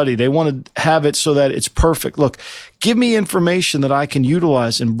doctoral study. They want to have it so that it's perfect. Look, give me information that I can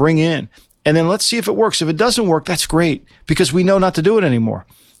utilize and bring in, and then let's see if it works. If it doesn't work, that's great, because we know not to do it anymore.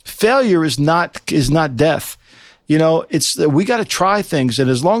 Failure is not death. We got to try things. And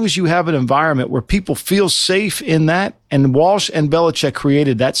as long as you have an environment where people feel safe in that, and Walsh and Belichick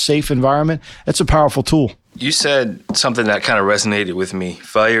created that safe environment, that's a powerful tool. You said something that kind of resonated with me.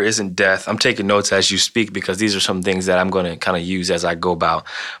 Failure isn't death. I'm taking notes as you speak because these are some things that I'm going to kind of use as I go about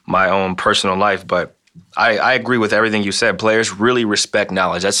my own personal life. But I agree with everything you said. Players really respect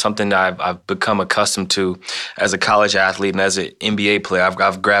knowledge. That's something that I've become accustomed to as a college athlete and as an NBA player.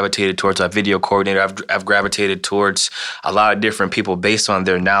 I've gravitated towards a video coordinator. I've gravitated towards a lot of different people based on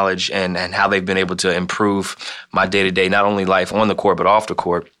their knowledge and how they've been able to improve my day-to-day, not only life on the court, but off the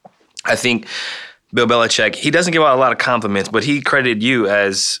court. I think Bill Belichick, he doesn't give out a lot of compliments, but he credited you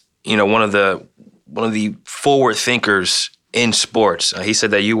as, one of the forward thinkers in sports. He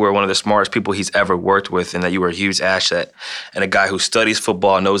said that you were one of the smartest people he's ever worked with and that you were a huge asset and a guy who studies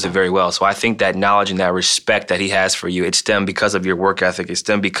football and knows it very well. So I think that knowledge and that respect that he has for you, it stemmed because of your work ethic. It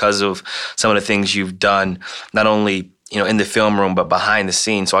stemmed because of some of the things you've done, not only in the film room, but behind the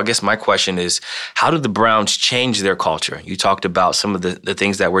scenes. So I guess my question is, how did the Browns change their culture? You talked about some of the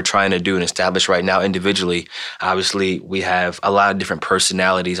things that we're trying to do and establish right now individually. Obviously, we have a lot of different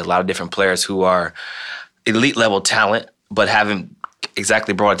personalities, a lot of different players who are elite level talent, but haven't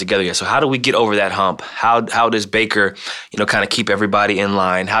exactly brought it together yet. So how do we get over that hump? How does Baker, kind of keep everybody in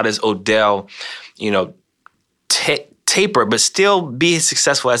line? How does Odell, taper, but still be as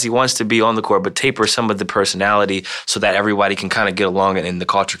successful as he wants to be on the court, but taper some of the personality so that everybody can kind of get along and the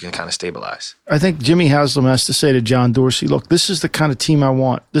culture can kind of stabilize? I think Jimmy Haslam has to say to John Dorsey, look, this is the kind of team I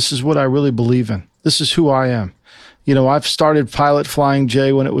want. This is what I really believe in. This is who I am. I've started Pilot Flying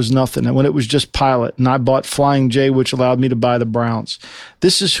J when it was nothing and when it was just Pilot, and I bought Flying J, which allowed me to buy the Browns.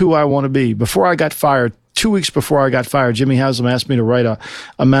 This is who I want to be. Before I got fired 2 weeks before I got fired, Jimmy Haslam asked me to write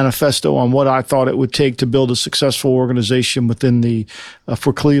a manifesto on what I thought it would take to build a successful organization within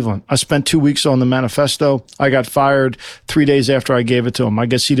for Cleveland. I spent 2 weeks on the manifesto. I got fired 3 days after I gave it to him. I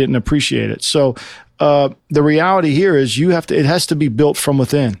guess he didn't appreciate it. So the reality here is it has to be built from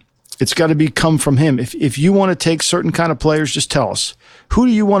within. It's got to come from him. If you want to take certain kind of players, just tell us. Who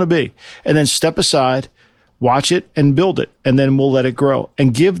do you want to be? And then step aside, watch it, and build it, and then we'll let it grow.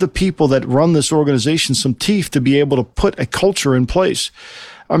 And give the people that run this organization some teeth to be able to put a culture in place.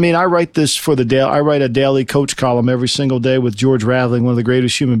 I mean, I write this for I write a daily coach column every single day with George Raveling, one of the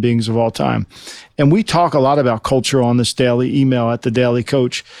greatest human beings of all time. And we talk a lot about culture on this daily email at the Daily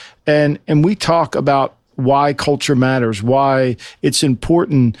Coach. And we talk about why culture matters, why it's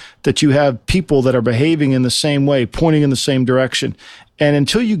important that you have people that are behaving in the same way, pointing in the same direction. And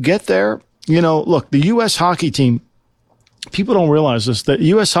until you get there, look, the U.S. hockey team, people don't realize this, the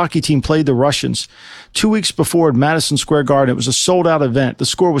U.S. hockey team played the Russians 2 weeks before at Madison Square Garden. It was a sold-out event. The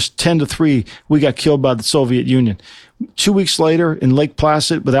score was 10-3. We got killed by the Soviet Union. 2 weeks later in Lake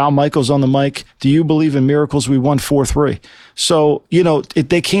Placid with Al Michaels on the mic, do you believe in miracles? We won 4-3. So,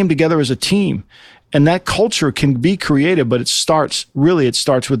 they came together as a team. And that culture can be created, but it starts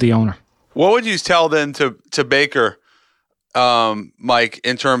with the owner. What would you tell then to Baker, Mike,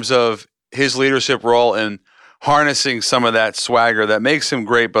 in terms of his leadership role in harnessing some of that swagger that makes him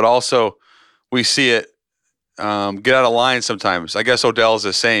great, but also we see it get out of line sometimes? I guess Odell's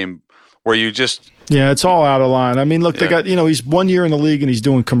the same, where you just... Yeah, it's all out of line. I mean, look, they got, he's 1 year in the league and he's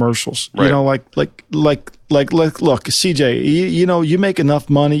doing commercials. Right. Look, CJ, you make enough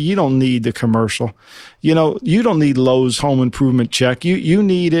money. You don't need the commercial. You don't need Lowe's home improvement check. You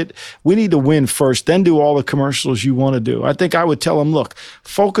need it. We need to win first, then do all the commercials you want to do. I think I would tell him, look,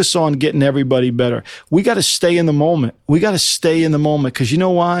 focus on getting everybody better. We got to stay in the moment. Because you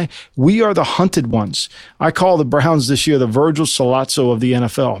know why? We are the hunted ones. I call the Browns this year the Virgil Sollozzo of the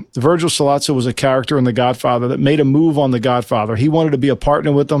NFL. Virgil Sollozzo was a character in The Godfather that made a move on The Godfather. He wanted to be a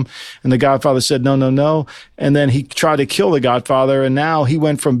partner with them, and The Godfather said, no. And then he tried to kill The Godfather, and now he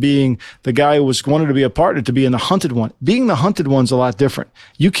went from being the guy who wanted to be a partner to being the hunted one. Being the hunted one's a lot different.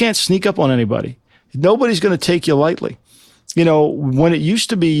 You can't sneak up on anybody. Nobody's going to take you lightly. When it used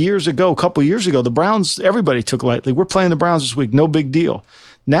to be a couple years ago, the Browns, everybody took lightly. We're playing the Browns this week, no big deal.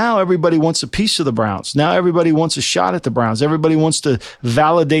 Now everybody wants a piece of the Browns. Now everybody wants a shot at the Browns. Everybody wants to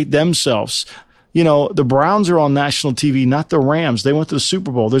validate themselves. The Browns are on national TV, not the Rams. They went to the Super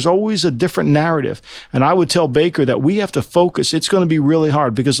Bowl. There's always a different narrative. And I would tell Baker that we have to focus. It's going to be really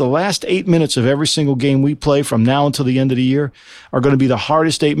hard because the last 8 minutes of every single game we play from now until the end of the year are going to be the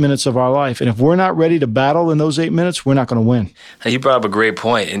hardest 8 minutes of our life. And if we're not ready to battle in those 8 minutes, we're not going to win. You brought up a great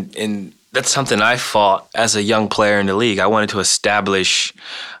point. And that's something I fought as a young player in the league. I wanted to establish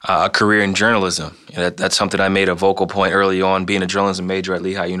a career in journalism. That's something I made a vocal point early on, being a journalism major at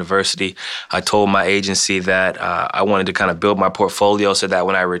Lehigh University. I told my agency that I wanted to kind of build my portfolio so that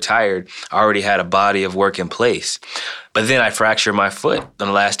when I retired, I already had a body of work in place. But then I fractured my foot on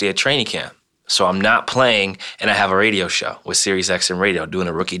the last day of training camp. So I'm not playing, and I have a radio show with Sirius XM Radio, doing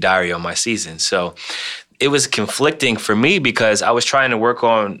a rookie diary on my season. So it was conflicting for me because I was trying to work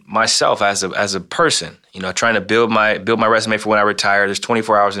on myself as a person, trying to build my resume for when I retire. There's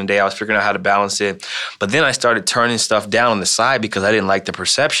 24 hours in a day. I was figuring out how to balance it. But then I started turning stuff down on the side because I didn't like the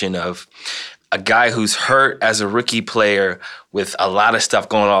perception of a guy who's hurt as a rookie player with a lot of stuff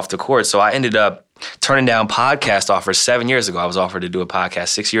going off the court. So I ended up turning down podcast offers 7 years ago. I was offered to do a podcast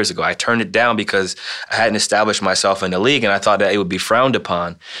 6 years ago. I turned it down because I hadn't established myself in the league, and I thought that it would be frowned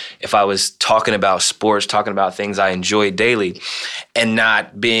upon if I was talking about sports, talking about things I enjoyed daily, and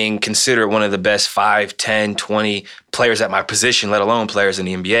not being considered one of the best 5, 10, 20 players at my position, let alone players in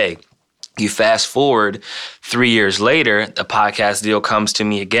the NBA. You fast forward 3 years later, the podcast deal comes to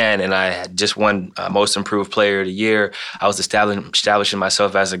me again, and I had just won Most Improved Player of the Year. I was establishing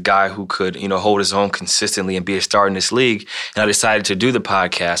myself as a guy who could, hold his own consistently and be a star in this league. And I decided to do the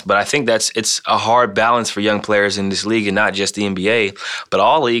podcast. But I think it's a hard balance for young players in this league, and not just the NBA, but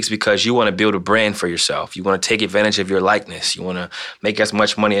all leagues, because you want to build a brand for yourself. You want to take advantage of your likeness. You want to make as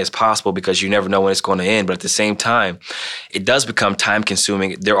much money as possible because you never know when it's going to end. But at the same time, it does become time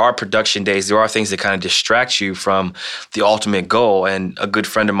consuming. There are production days. There are things that kind of distract you from the ultimate goal. And a good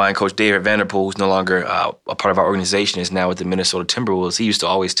friend of mine, Coach David Vanderpool, who's no longer a part of our organization, is now with the Minnesota Timberwolves. He used to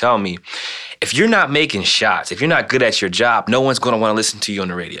always tell me, if you're not making shots, if you're not good at your job, no one's going to want to listen to you on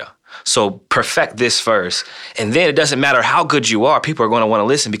the radio. So perfect this first. And then it doesn't matter how good you are, people are going to want to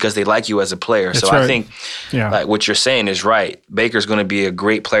listen because they like you as a player. That's so right. I think like what you're saying is right. Baker's going to be a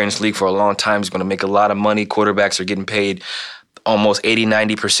great player in this league for a long time. He's going to make a lot of money. Quarterbacks are getting paid almost 80,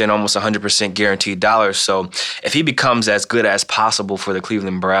 90%, almost 100% guaranteed dollars. So if he becomes as good as possible for the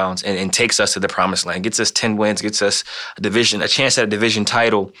Cleveland Browns and takes us to the promised land, gets us 10 wins, gets us a chance at a division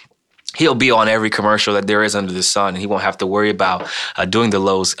title, he'll be on every commercial that there is under the sun, and he won't have to worry about doing the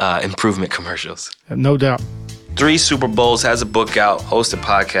Lowe's improvement commercials. No doubt. 3 Super Bowls, has a book out, hosts a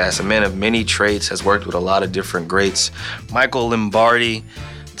podcast, a man of many traits, has worked with a lot of different greats. Michael Lombardi,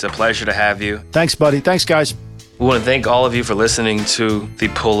 it's a pleasure to have you. Thanks, buddy. Thanks, guys. We want to thank all of you for listening to the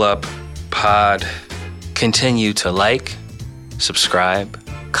Pull Up Pod. Continue to like, subscribe,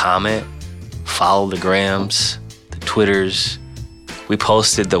 comment, follow the Grams, the Twitters. We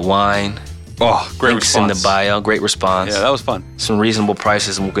posted the wine. Oh, great Links response. in the bio. Great response. Yeah, that was fun. Some reasonable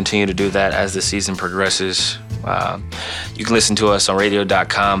prices, and we'll continue to do that as the season progresses. You can listen to us on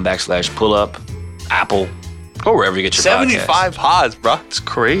radio.com/pullup, Apple, or wherever you get your 75 pods, bro. It's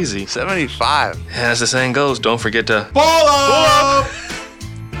crazy. 75. And as the saying goes, don't forget to Pull up!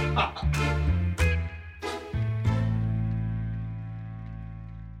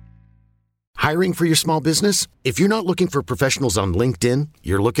 Hiring for your small business? If you're not looking for professionals on LinkedIn,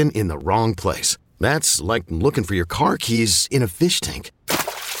 you're looking in the wrong place. That's like looking for your car keys in a fish tank.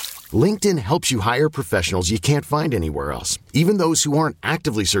 LinkedIn helps you hire professionals you can't find anywhere else, even those who aren't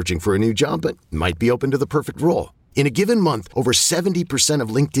actively searching for a new job but might be open to the perfect role. In a given month, over 70% of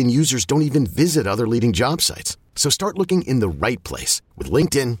LinkedIn users don't even visit other leading job sites. So start looking in the right place. With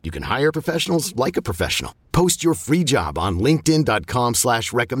LinkedIn, you can hire professionals like a professional. Post your free job on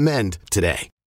linkedin.com/recommend today.